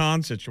 Catherine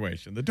Hahn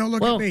situation. The don't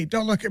look Well- at me.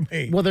 Don't look at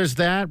me. Well, there's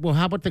that. Well,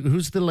 how about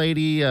who's the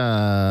lady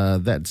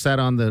that sat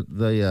on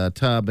the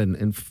tub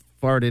and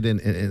farted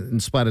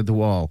and splattered the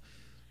wall?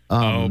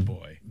 Oh,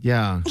 boy.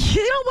 Yeah.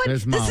 You know what?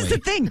 There's This is the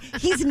thing.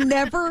 He's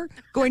never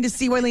going to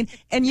see Wileen.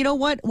 And you know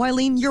what,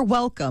 Wileen, you're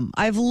welcome.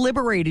 I've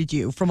liberated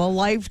you from a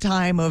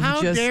lifetime of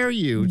How just dare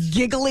you?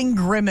 giggling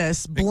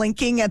grimace,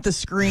 blinking at the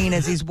screen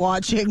as he's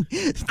watching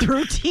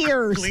through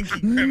tears.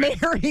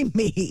 Marry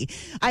Me.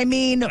 I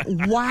mean,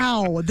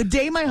 wow. The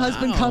day my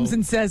husband comes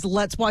and says,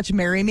 "Let's watch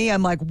Marry Me,"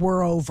 I'm like,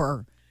 we're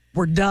over.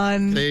 We're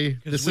done. See,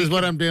 this is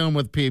what I'm doing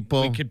with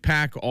people. We could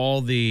pack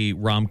all the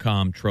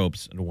rom-com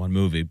tropes into one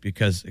movie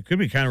because it could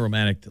be kind of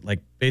romantic. Like,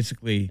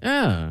 basically,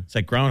 Yeah. it's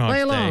like Groundhog's Play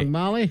Day. along,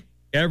 Molly.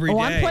 Every Oh,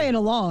 day, I'm playing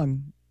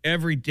along.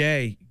 every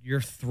day,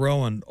 you're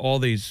throwing all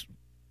these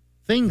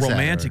Things at her.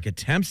 romantic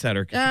attempts at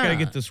her. 'Cause You got to Yeah.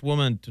 get this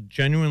woman to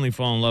genuinely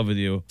fall in love with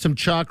you Some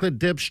chocolate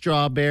dipped for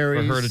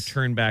strawberries. her to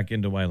turn back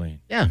into Wileen.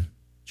 Yeah.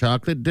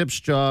 Chocolate dipped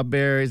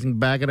strawberries and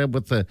back it up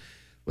with a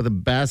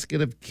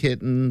basket of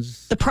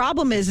kittens. The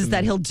problem is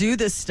that he'll do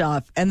this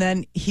stuff, and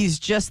then he's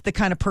just the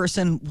kind of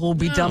person who will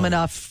be dumb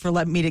enough for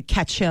me to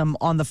catch him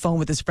on the phone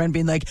with his friend,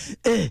 being like,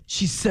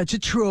 "She's such a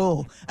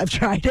troll. I've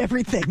tried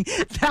everything."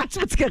 That's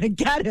what's going to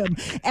get him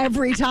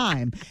every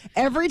time.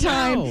 Every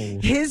time, No.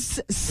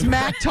 his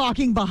smack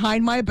talking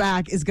behind my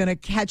back is going to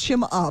catch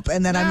him up,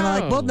 and then I'm gonna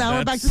like, "Well, now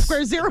we're back to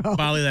square zero."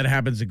 Molly, that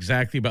happens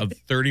exactly about the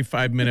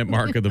 35-minute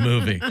mark of the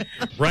movie.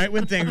 Right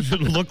when things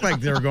look like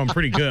they were going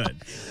pretty good.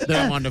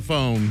 Then I'm on the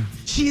phone.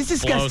 She's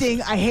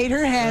disgusting. I hate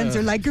her hands.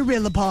 They're like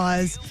gorilla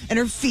paws, and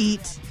her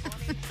feet.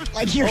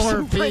 Like you're Or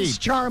her so Prince feet.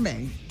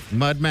 Charming.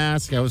 Mud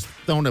mask. I was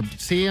throwing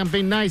I'm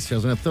being nice. I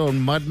was going to throw a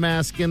mud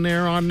mask in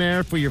there on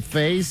there for your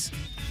face.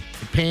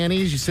 The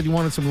panties. You said you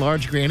wanted some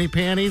large granny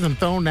panties. I'm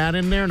throwing that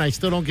in there, and I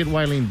still don't get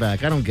Wileen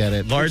back. I don't get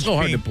it. Large It's so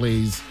hard to peen-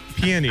 please.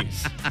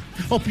 Peonies.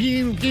 Oh,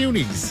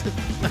 peonies.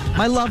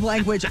 My love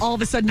language, all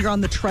of a sudden you're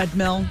on the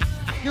treadmill.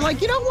 You're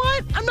like, you know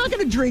what? I'm not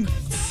going to drink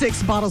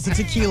 6 bottles of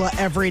tequila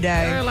every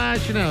day. Well, I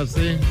should know.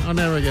 See, I'll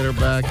never get her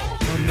back.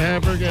 I'll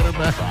never get her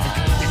back.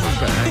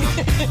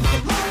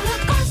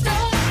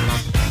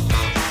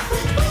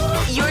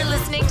 You're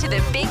listening to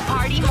the Big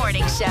Party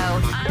Morning Show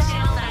on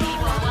Channel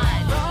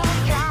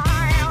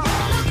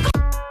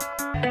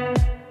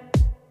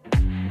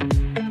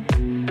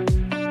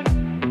 941.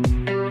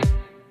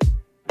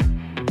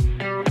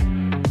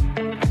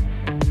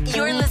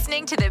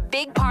 listening to the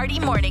Big Party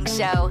Morning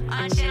Show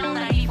on Channel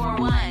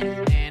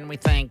 94.1. And we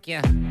thank you.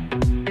 All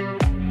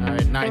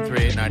right,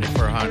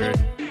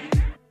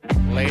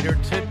 938-9400. Later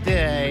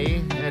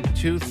today at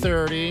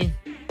 2:30,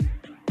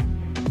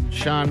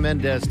 Shawn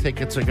Mendes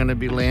tickets are going to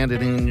be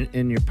landed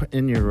in your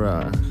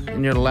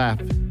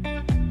lap.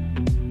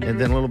 And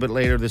then a little bit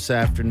later this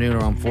afternoon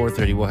around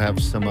 4:30, we'll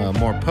have some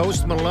more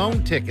Post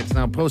Malone tickets.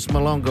 Now, Post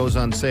Malone goes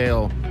on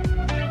sale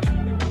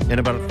in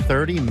about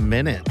 30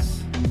 minutes.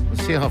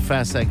 Let's see how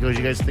fast that goes.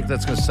 You guys think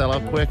that's going to sell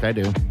out quick? I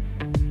do. I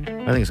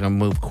think it's going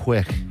to move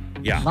quick.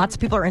 Yeah. Lots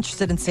of people are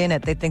interested in seeing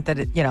it. They think that,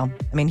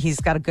 he's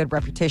got a good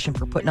reputation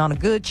for putting on a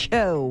good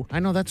show. I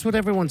know. That's what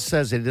everyone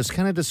says. They just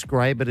kind of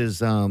describe it as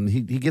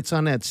he gets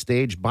on that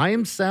stage by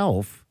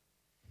himself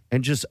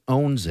and just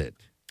owns it.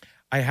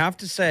 I have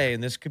to say,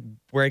 and this could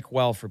break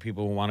well for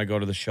people who want to go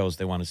to the shows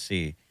they want to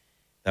see,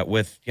 that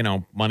with,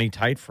 money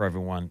tight for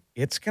everyone,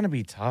 it's going to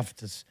be tough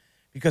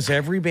because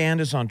every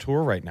band is on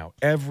tour right now.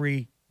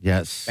 Every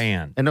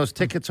band. And those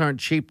tickets aren't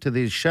cheap to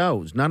these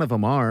shows. None of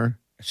them are.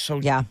 So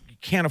you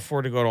can't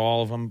afford to go to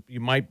all of them. You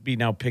might be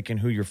now picking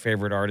who your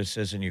favorite artist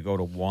is, and you go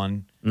to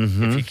one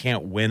if you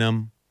can't win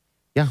them.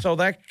 Yeah. So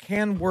that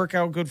can work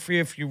out good for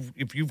you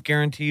if you've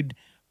guaranteed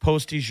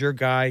Posty's your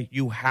guy.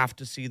 You have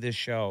to see this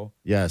show.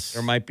 Yes.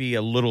 There might be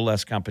a little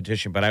less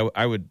competition, but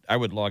I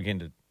would log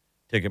into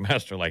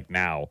Ticketmaster like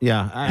now.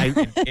 Yeah,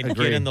 and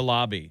get in the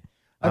lobby.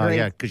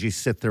 Yeah, because you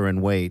sit there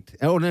and wait.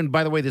 Oh, and then,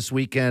 by the way, this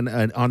weekend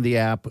on the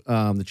app,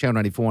 the Channel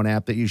 94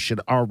 app that you should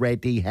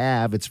already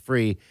have, it's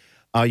free.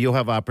 You'll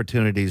have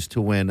opportunities to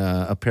win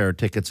a pair of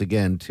tickets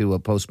again to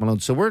Post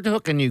Malone. So we're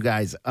hooking you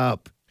guys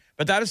up.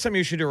 But that is something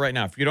you should do right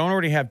now. If you don't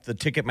already have the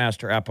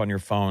Ticketmaster app on your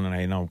phone, and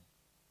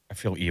I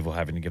feel evil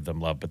having to give them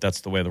love, but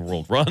that's the way the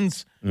world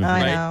runs. Mm-hmm.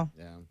 I know.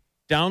 Yeah.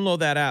 Download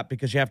that app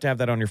because you have to have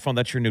that on your phone.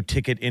 That's your new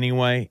ticket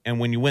anyway. And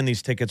when you win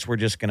these tickets, we're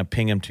just going to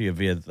ping them to you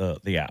via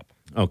the app.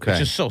 Okay.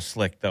 Which is so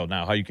slick, though,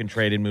 now, how you can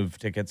trade and move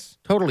tickets.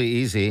 Totally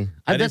easy.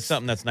 That's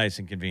something that's nice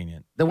and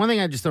convenient. The one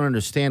thing I just don't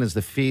understand is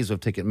the fees of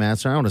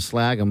Ticketmaster. I don't want to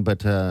slag them, but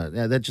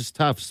that's just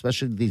tough,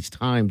 especially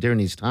during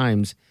these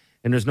times,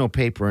 and there's no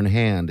paper in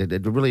hand.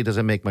 It really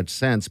doesn't make much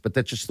sense, but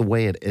that's just the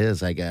way it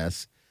is, I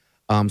guess.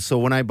 So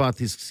when I bought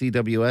these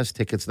CWS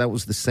tickets, that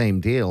was the same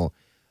deal.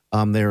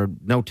 There are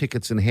no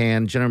tickets in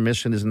hand. General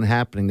admission isn't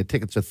happening. The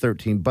tickets are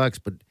 $13,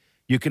 but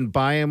you can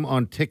buy them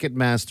on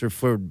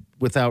Ticketmaster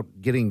without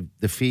getting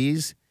the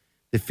fees.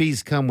 The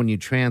fees come when you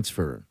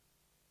transfer.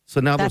 So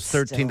now those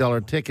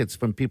 $13 tickets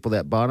from people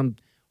that bought them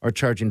are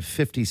charging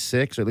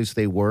 $56, or at least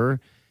they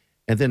were.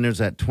 And then there's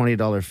that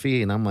 $20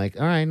 fee. And I'm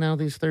like, all right, now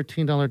these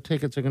 $13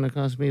 tickets are going to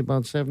cost me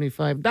about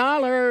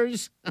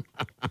 $75.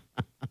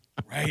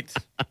 Right.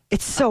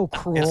 It's so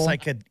cruel. It's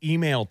like an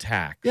email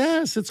tax.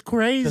 Yes, it's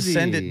crazy. To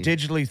send it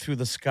digitally through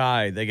the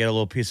sky, they get a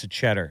little piece of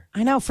cheddar.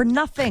 I know, for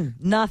nothing.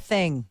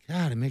 Nothing.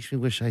 God, it makes me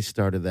wish I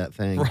started that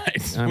thing.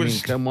 Right. I mean,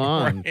 come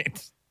on.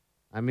 Right.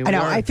 I mean, I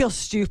know. I feel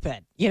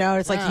stupid.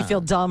 It's like you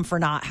feel dumb for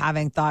not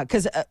having thought.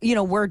 Because,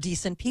 we're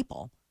decent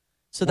people.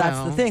 So that's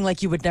the thing.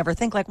 Like, you would never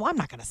think, like, well, I'm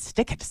not going to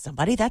stick it to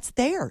somebody. That's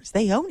theirs.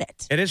 They own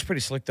it. It is pretty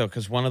slick, though,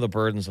 because one of the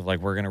burdens of,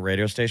 working a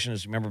radio station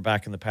is, remember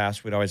back in the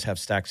past, we'd always have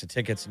stacks of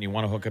tickets, and you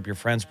want to hook up your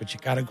friends, but you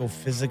got to go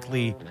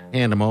physically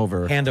hand them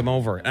over. And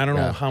I don't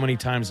know how many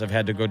times I've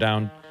had to go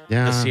down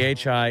the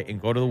CHI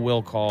and go to the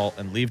will call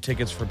and leave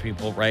tickets for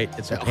people, right?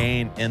 It's a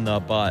pain in the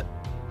butt.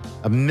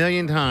 A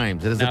million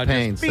times. It is a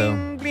pain.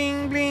 Bling,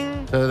 bling,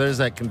 bling. So there's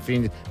that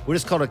convenience. We're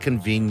just called a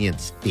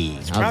convenience fee.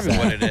 That's probably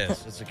what it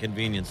is. It's a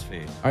convenience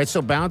fee. All right,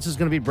 so Bounce is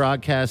going to be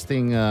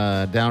broadcasting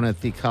down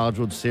at the College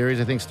World Series,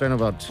 I think starting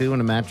about 2 in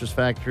the Mattress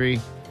Factory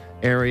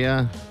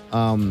area.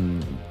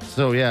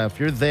 If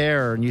you're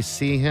there and you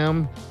see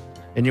him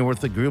and you're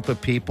with a group of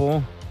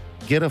people,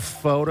 get a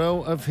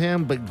photo of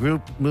him, but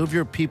move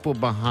your people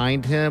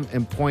behind him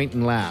and point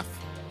and laugh.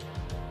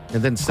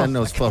 And then send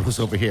those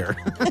photos over here.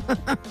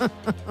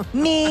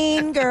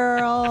 Mean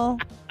girl.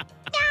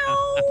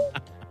 No.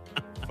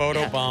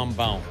 Photo bomb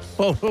bounce.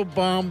 Photo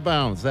bomb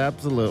bounce.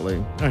 Absolutely.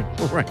 All right,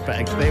 we're right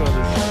back. Stay with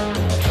us.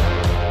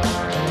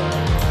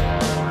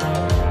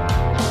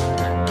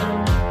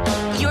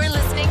 You're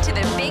listening to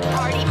the Big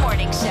Party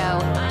Morning Show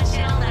on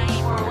Channel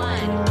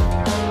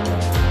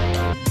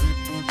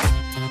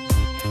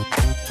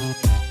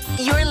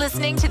 94.1. You're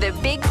listening to the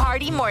Big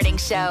Party Morning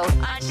Show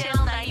on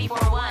Channel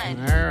 94.1.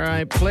 All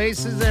right,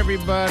 places,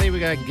 everybody. We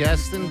got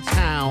guests in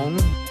town.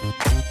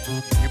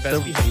 Your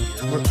best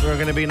behavior. We're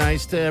going to be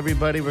nice to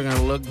everybody. We're going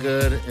to look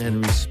good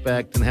and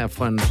respect and have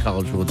fun in the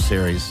College World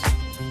Series.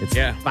 It's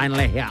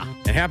finally here.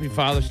 And happy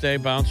Father's Day,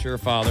 Bounce. You're a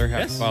father.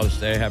 Happy Father's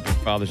Day. Happy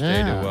Father's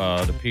Day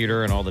to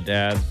Peter and all the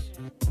dads.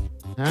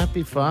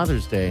 Happy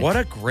Father's Day. What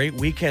a great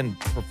weekend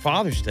for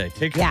Father's Day.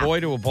 Take your boy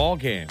to a ball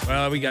game.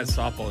 Well, we got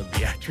softball and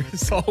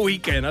Beatrice all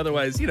weekend.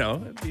 Otherwise,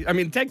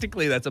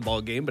 technically that's a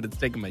ball game, but it's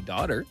taking my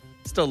daughter.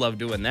 Still love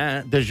doing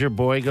that. Does your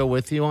boy go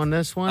with you on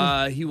this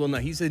one? He will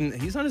not. He's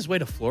on his way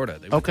to Florida.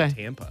 They went to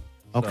Tampa.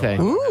 Okay.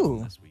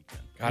 Ooh. This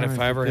weekend. God, if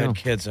I ever had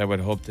kids, I would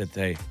hope that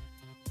they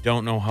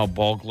don't know how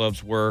ball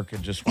gloves work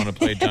and just want to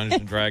play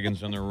Dungeons and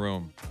Dragons in their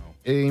room.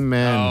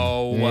 Amen.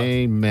 Oh,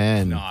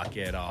 Amen. Knock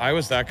it off. I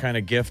was that kind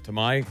of gift to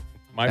my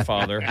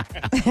father.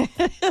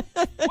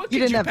 What You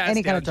could didn't have pass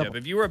any kind down, of Jeff? trouble.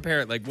 If you were a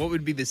parent, like, what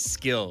would be the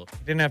skill?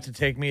 He didn't have to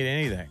take me to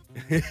anything.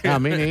 Yeah,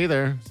 me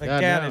neither. It's like,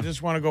 Dad, I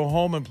just want to go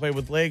home and play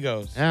with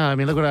Legos. Yeah, I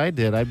mean, look what I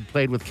did. I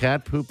played with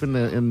cat poop in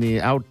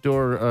the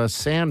outdoor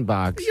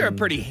sandbox. You're a and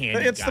pretty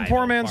handy It's guy, the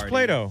poor though, man's Party.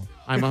 Play-Doh.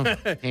 I'm a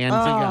handsy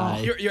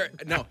guy. You're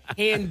no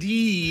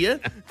handy. Not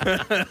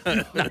a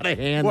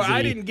handsy. Well,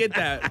 I didn't get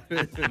that.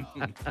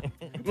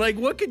 Like,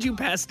 what could you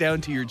pass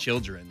down to your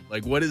children?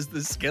 Like, what is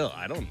the skill?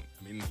 I mean,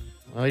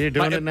 Well, you're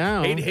doing it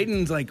now.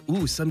 Hayden's like,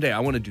 ooh, someday I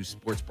want to do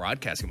sports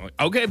broadcasting. I'm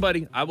like, okay,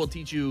 buddy, I will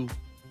teach you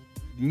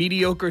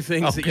mediocre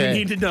things that you Okay.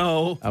 need to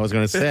know. I was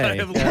going to that I say.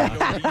 have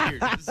learned over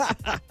years.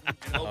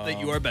 And hope that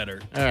you are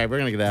better. All right, we're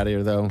going to get out of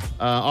here, though.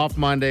 Off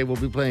Monday, we'll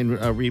be playing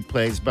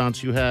replays.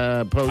 Bounce, you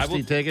have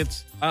posty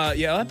tickets?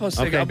 Yeah, I'll post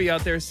Okay. I'll be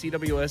out there,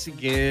 CWS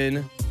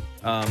again.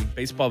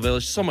 Baseball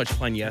Village, so much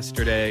fun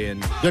yesterday.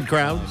 And Good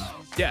crowds?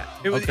 yeah,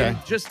 it was Okay.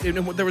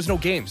 there was no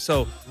game.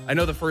 So I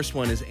know the first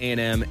one is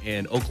A&M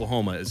and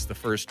Oklahoma is the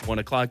first 1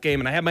 o'clock game.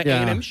 And I have my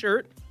Yeah. A&M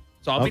shirt,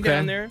 so I'll be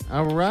down there.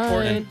 All right.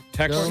 supporting.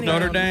 Texas Go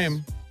Notre Downs.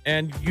 Dame.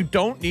 And you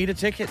don't need a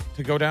ticket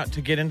to go down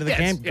to get into the Yes,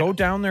 game. yeah. Go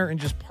down there and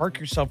just park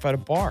yourself at a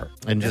bar.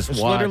 And just There's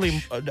watch.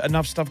 literally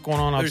enough stuff going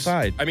on There's-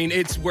 outside. I mean,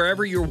 it's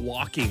wherever you're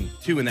walking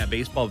to in that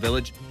baseball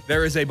village,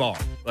 there is a bar.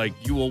 Like,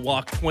 you will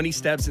walk 20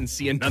 steps and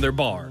see another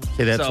bar.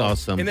 Okay, that's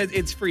awesome. And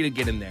it's free to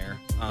get in there.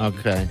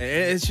 Okay.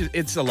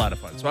 It's a lot of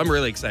fun. So I'm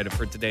really excited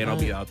for today, and I'll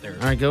be out there.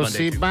 All right, go Monday,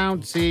 see too.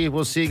 Bouncy.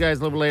 We'll see you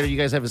guys a little later. You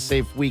guys have a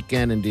safe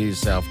weekend and do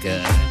yourself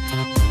good.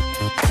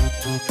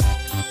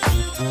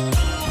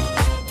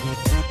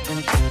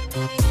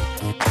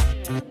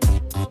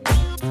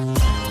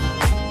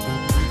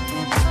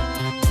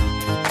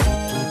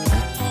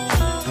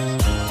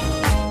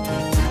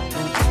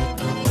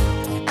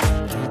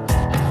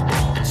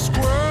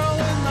 Squirrel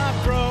in my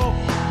fro.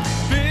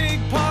 Big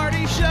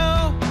party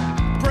show.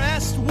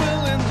 Breast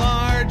will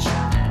enlarge.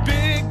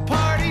 Big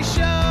party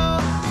show.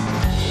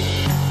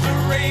 The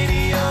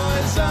radio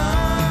is on.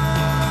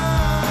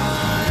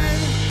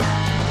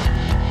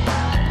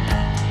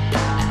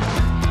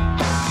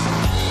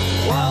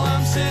 While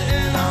I'm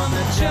sitting on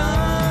the john.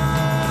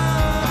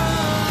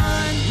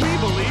 We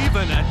believe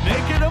in a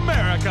naked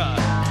America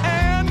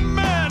and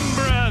man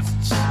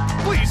breasts.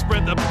 Please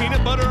spread the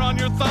peanut butter on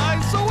your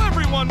thighs so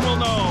everyone will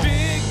know.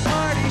 Big